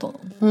hade dödat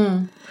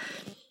honom.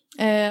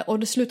 Och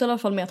det slutar i alla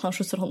fall med att han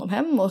skjutsar honom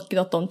hem. Och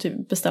att de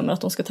typ bestämmer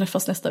att de ska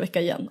träffas nästa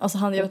vecka igen. Alltså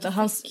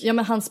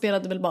han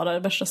spelade väl bara det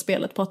värsta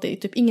spelet på att det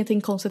typ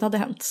ingenting konstigt hade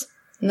hänt.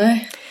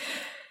 Nej.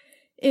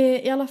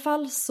 I alla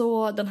fall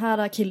så den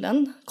här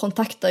killen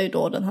kontaktar ju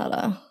då den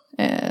här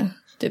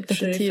typ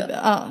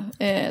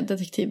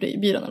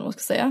detektivbyrån eller vad man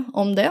ska säga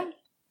om det.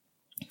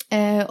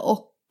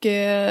 Och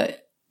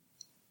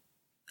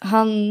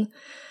han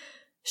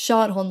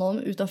kör honom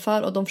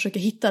utanför och de försöker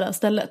hitta det här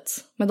stället.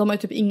 Men de har ju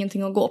typ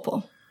ingenting att gå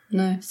på.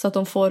 Nej. Så att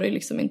de får ju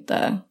liksom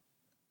inte...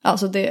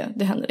 Alltså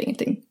det händer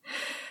ingenting.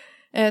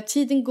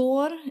 Tiden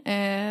går.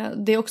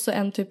 Det är också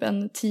en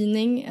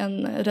tidning,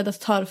 en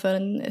redaktör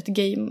för ett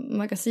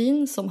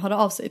gay-magasin som hör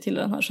av sig till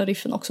den här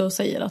sheriffen också och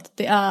säger att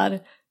det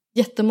är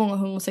jättemånga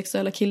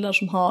homosexuella killar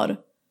som har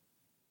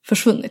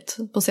försvunnit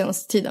på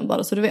senaste tiden,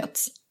 bara så du vet.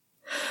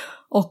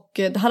 Och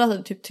det här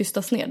hade typ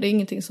tystats ner. Det är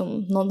ingenting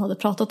som någon hade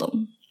pratat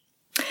om.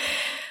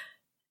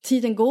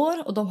 Tiden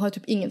går och de har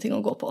typ ingenting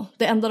att gå på.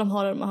 Det enda de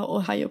har är de här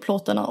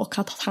Ohio-plåtarna och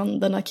att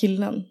den här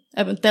killen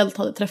eventuellt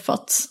hade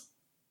träffat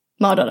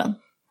mördaren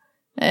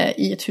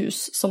i ett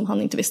hus som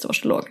han inte visste var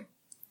det låg.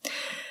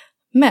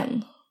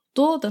 Men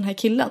då den här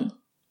killen,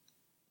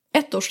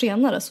 1 år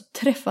senare så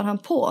träffar han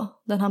på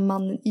den här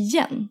mannen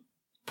igen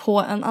på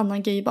en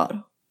annan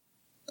gaybar.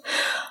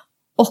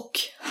 Och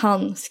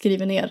han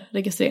skriver ner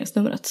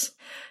registreringsnumret.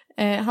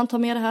 Han tar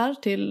med det här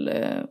till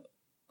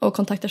och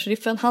kontaktar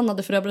sheriffen. Han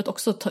hade för övrigt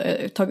också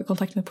tagit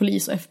kontakt med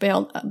polis och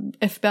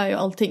FBI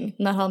och allting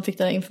när han fick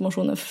den här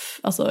informationen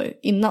alltså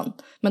innan.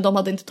 Men de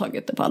hade inte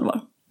tagit det på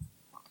allvar.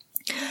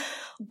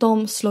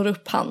 De slår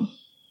upp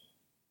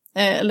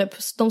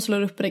de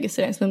slår upp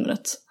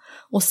registreringsnumret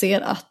och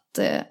ser att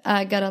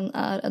ägaren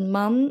är en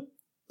man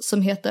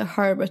som heter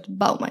Herbert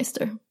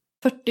Baumeister.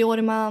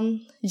 40-årig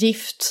man,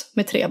 gift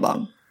med 3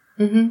 barn.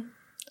 Mm-hmm.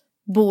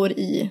 Bor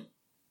i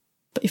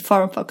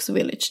Farm Fox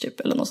Village typ,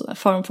 eller något sånt där.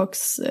 Farm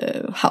Fox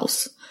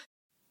House.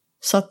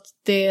 Så att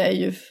det är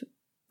ju i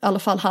alla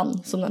fall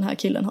han som den här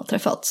killen har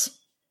träffat.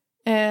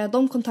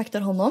 De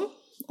kontaktar honom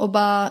och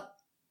bara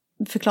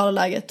förklarar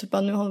läget. Typ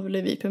nu har vi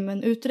blivit med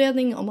en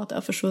utredning om att det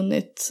har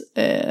försvunnit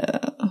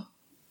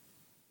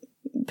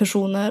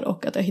personer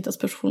och att det har hittats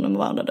personer med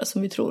varandra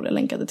som vi tror är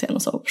länkade till en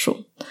och samma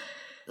person.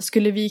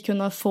 Skulle vi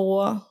kunna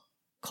få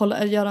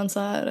göra en så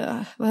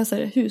här, vad heter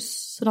det,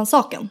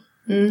 husrannsakan?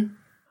 Mm.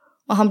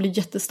 Och han blir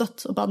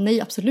jättestött och bara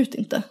nej, absolut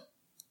inte.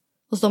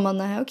 Och så man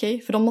nej,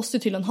 okej, för de måste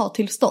ju tydligen ha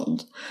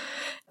tillstånd.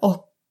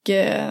 Och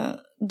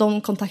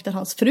de kontaktar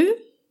hans fru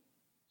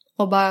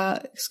och bara,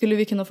 skulle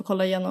vi kunna få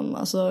kolla igenom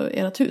alltså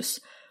ert hus?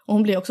 Och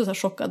hon blir också så här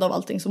chockad av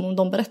allting som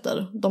de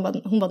berättar.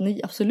 Hon bara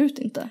nej, absolut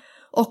inte.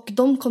 Och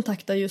de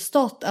kontaktar ju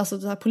alltså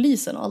den här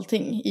polisen och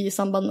allting i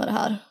samband med det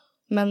här.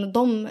 Men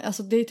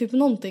alltså det är typ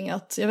någonting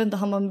att, jag vet inte,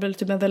 han var väl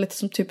typ en väldigt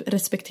som typ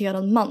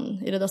respekterad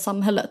man i det där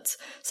samhället.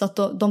 Så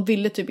att de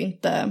ville typ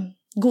inte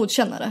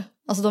godkänna det.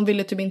 Alltså de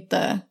ville typ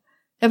inte,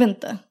 jag vet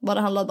inte vad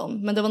det handlade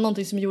om. Men det var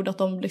någonting som gjorde att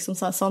de liksom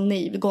så här sa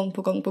nej gång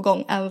på gång på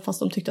gång. Även fast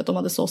de tyckte att de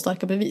hade så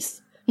starka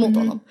bevis mot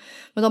honom.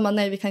 Men de bara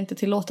nej, vi kan inte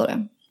tillåta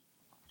det.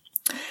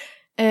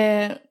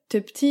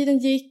 Typ tiden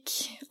gick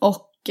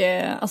och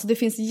alltså det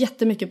finns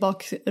jättemycket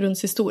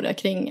bakgrundshistoria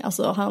kring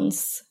alltså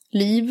hans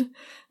liv,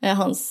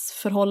 hans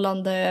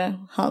förhållande,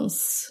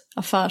 hans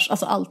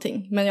alltså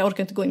allting. Men jag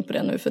orkar inte gå in på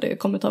det nu för det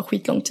kommer ta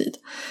skitlång tid.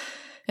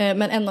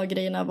 Men en av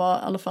grejerna var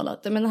i alla fall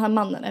att den här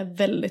mannen är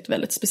väldigt,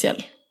 väldigt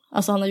speciell.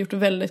 Alltså han har gjort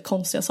väldigt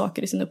konstiga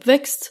saker i sin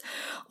uppväxt.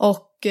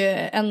 Och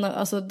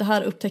alltså det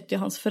här upptäckte ju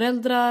hans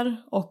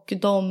föräldrar och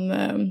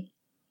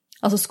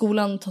alltså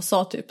skolan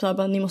sa typ så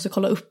här, ni måste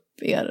kolla upp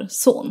er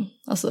son.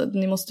 Alltså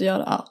ni måste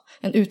göra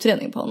en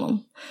utredning på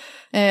honom.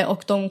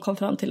 Och de kom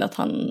fram till att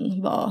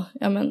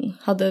han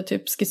hade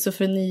typ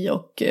schizofreni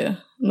och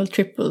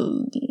multiple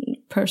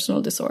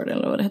personal disorder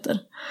eller vad det heter.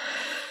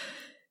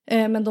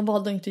 Men de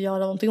valde inte att göra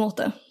någonting åt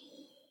det.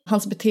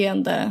 Hans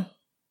beteende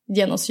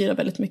genomsyrar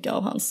väldigt mycket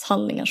av hans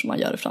handlingar som han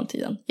gör i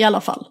framtiden. I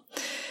alla fall.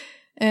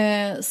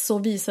 Så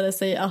visade det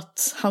sig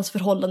att hans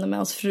förhållande med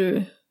hans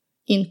fru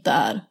inte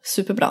är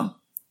superbra.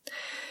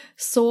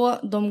 Så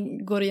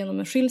de går igenom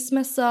en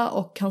skilsmässa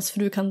och hans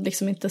fru kan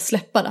liksom inte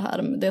släppa det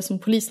här, det som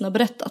polisen har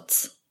berättat.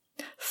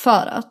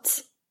 För att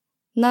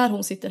när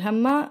hon sitter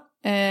hemma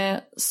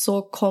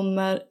så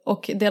kommer,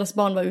 och deras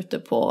barn var ute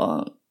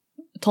på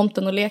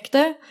tomten och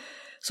lekte,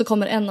 så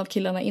kommer en av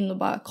killarna in och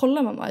bara,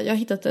 kolla mamma, jag har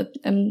hittat ett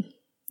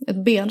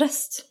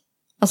benrest.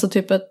 Alltså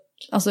typ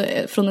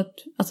från ett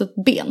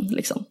ben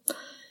liksom.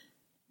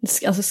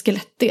 Alltså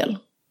skelettdel.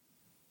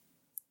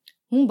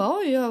 Hon bara,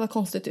 oj, vad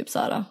konstigt typ så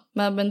här.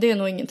 Men det är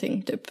nog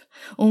ingenting typ.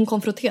 Och hon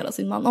konfronterar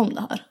sin man om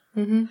det här.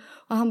 Mm-hmm.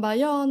 Och han bara,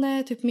 ja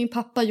nej, typ min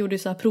pappa gjorde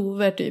så här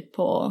prover typ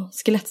på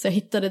skelett. Så jag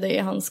hittade det i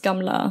hans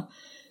gamla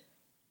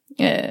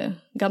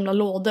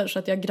lådor. Så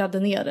att jag grävde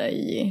ner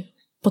det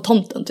på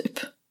tomten typ.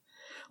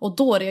 Och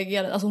då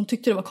reagerade, alltså hon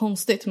tyckte det var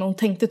konstigt. Men hon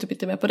tänkte typ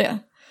inte mer på det.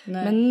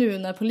 Nej. Men nu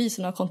när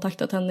polisen har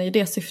kontaktat henne i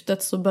det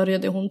syftet så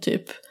började hon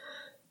typ,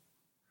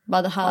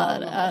 vad det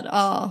här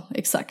är,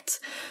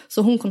 exakt.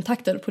 Så hon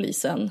kontaktar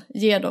polisen,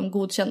 ger dem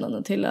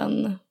godkännande till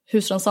en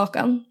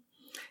husrannsakan.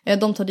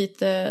 De tar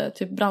dit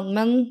typ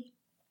brandmän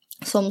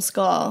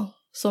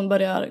som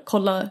börjar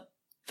kolla,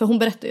 för hon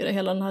berättar ju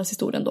hela den här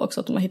historien då också,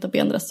 att de har hittat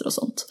benrester och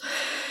sånt.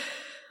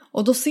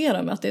 Och då ser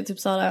de att det är typ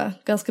så här,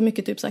 ganska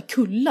mycket typ så här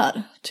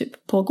kullar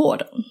typ på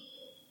gården.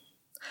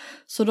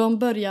 Så de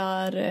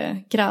börjar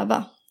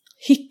gräva,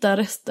 hitta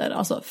rester,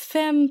 alltså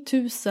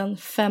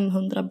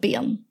 5500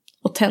 ben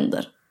och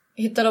tänder.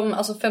 Hittar de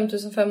alltså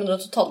 5500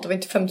 totalt? Det var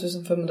inte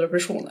 5500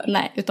 personer?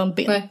 Nej, utan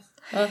ben. Nej.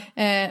 Ja.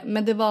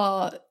 Men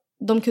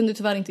de kunde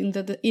tyvärr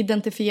inte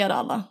identifiera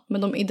alla.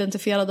 Men de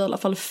identifierade i alla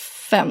fall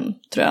 5,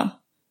 tror jag,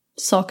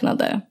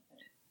 saknade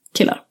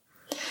killar.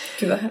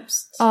 Gud vad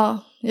hemskt. Ja,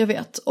 jag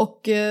vet.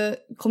 Och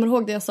kommer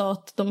ihåg det jag sa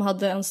att de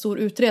hade en stor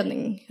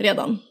utredning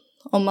redan.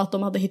 Om att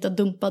de hade hittat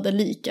dumpade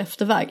lik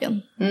efter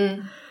vägen.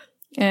 Mm.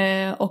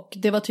 Och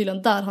det var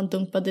tydligen där han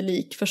dumpade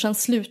lik. För sen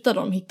slutade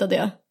de hitta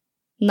det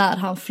när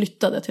han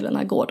flyttade till den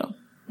här gården.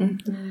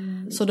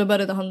 Mm. Så då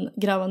började han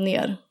gräva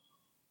ner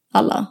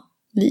alla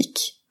lik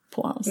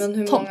på hans tomt. Men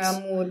hur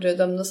många mord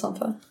dömdes han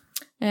för?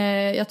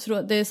 Jag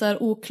tror det är så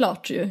här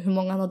oklart ju hur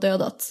många han har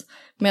dödat.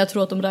 Men jag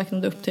tror att de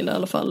räknade upp till i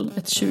alla fall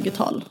ett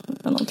 20-tal.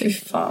 Eller någonting. Fy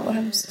fan vad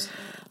hemskt.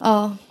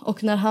 Ja,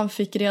 och när han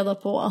fick reda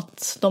på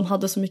att de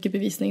hade så mycket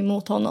bevisning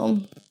mot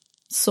honom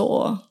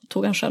så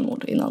tog han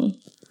självmord innan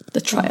the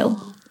trial.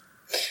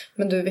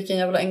 Men du, vilken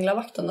jävla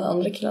änglavakt den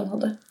andra killen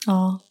hade.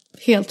 Ja,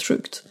 helt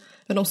sjukt.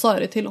 Men de sa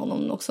det till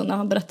honom också när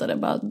han berättade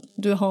bara,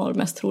 du har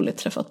mest troligt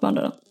träffat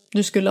mördaren.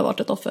 Du skulle ha varit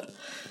ett offer.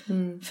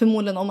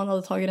 Förmodligen om han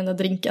hade tagit den där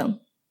drinken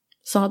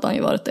så hade han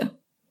ju varit det.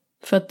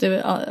 För att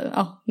det,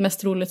 mest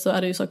troligt så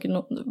är det ju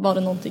var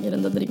det någonting i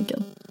den där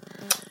drinken.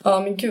 Ja,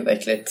 men gud vad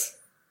äckligt.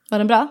 Var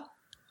den bra?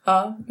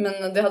 Ja,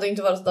 men det hade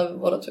inte varit där vid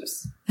vårt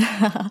hus.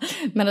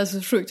 Men det är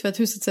så sjukt för att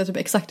huset ser typ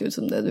exakt ut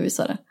som det du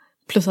visade.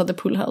 Plus hade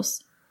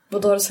poolhouse.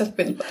 Vad har du sett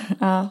bild på?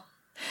 Ja.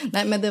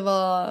 Nej, men det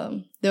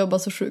var bara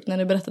så sjukt när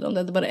ni berättade om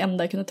det. Det var det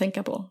enda jag kunde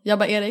tänka på. Jag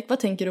bara, Erik, vad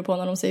tänker du på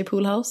när de säger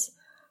poolhouse?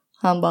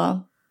 Han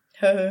bara...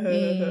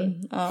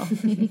 ja.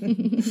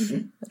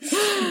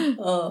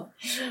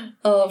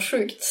 Ja,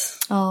 sjukt.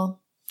 Ja,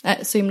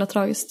 så himla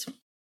tragiskt.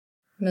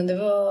 Men det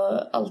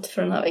var allt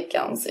för den här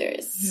veckan,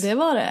 series. Det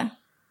var det.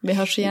 Vi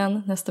hörs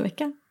igen nästa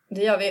vecka.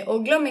 Det gör vi.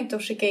 Och glöm inte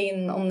att skicka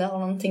in om ni har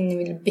någonting ni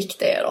vill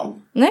bikta er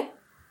om. Nej.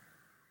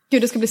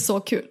 Gud, det ska bli så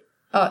kul.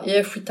 Ja, jag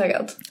är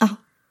skittaggad.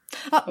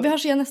 Ja, vi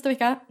hörs igen nästa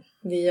vecka.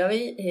 Det gör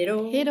vi. Hej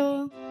då. Hej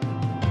då.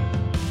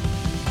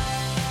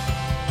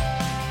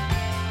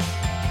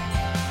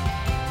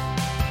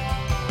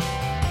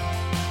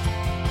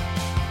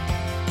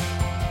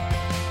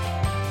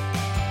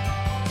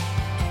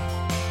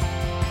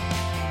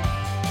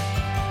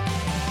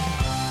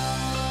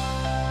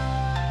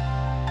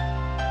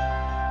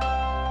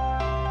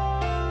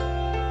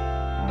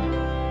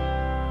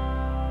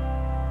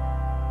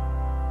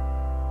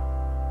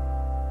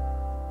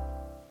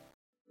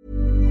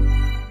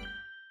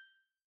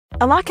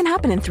 A lot can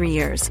happen in 3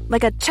 years,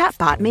 like a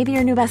chatbot may be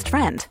your new best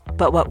friend.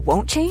 But what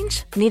won't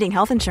change? Needing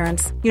health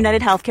insurance.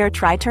 United Healthcare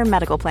Tri-Term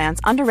Medical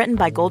Plans, underwritten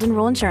by Golden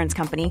Rule Insurance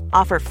Company,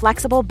 offer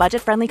flexible,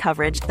 budget-friendly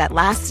coverage that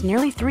lasts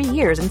nearly 3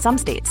 years in some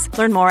states.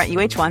 Learn more at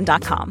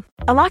uh1.com.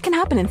 A lot can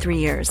happen in 3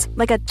 years,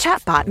 like a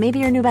chatbot may be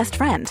your new best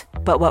friend.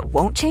 But what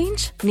won't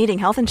change? Needing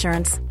health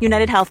insurance.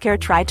 United Healthcare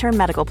Tri-Term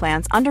Medical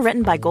Plans,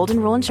 underwritten by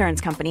Golden Rule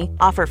Insurance Company,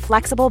 offer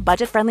flexible,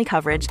 budget-friendly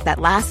coverage that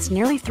lasts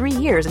nearly 3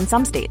 years in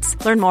some states.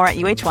 Learn more at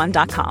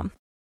uh1.com.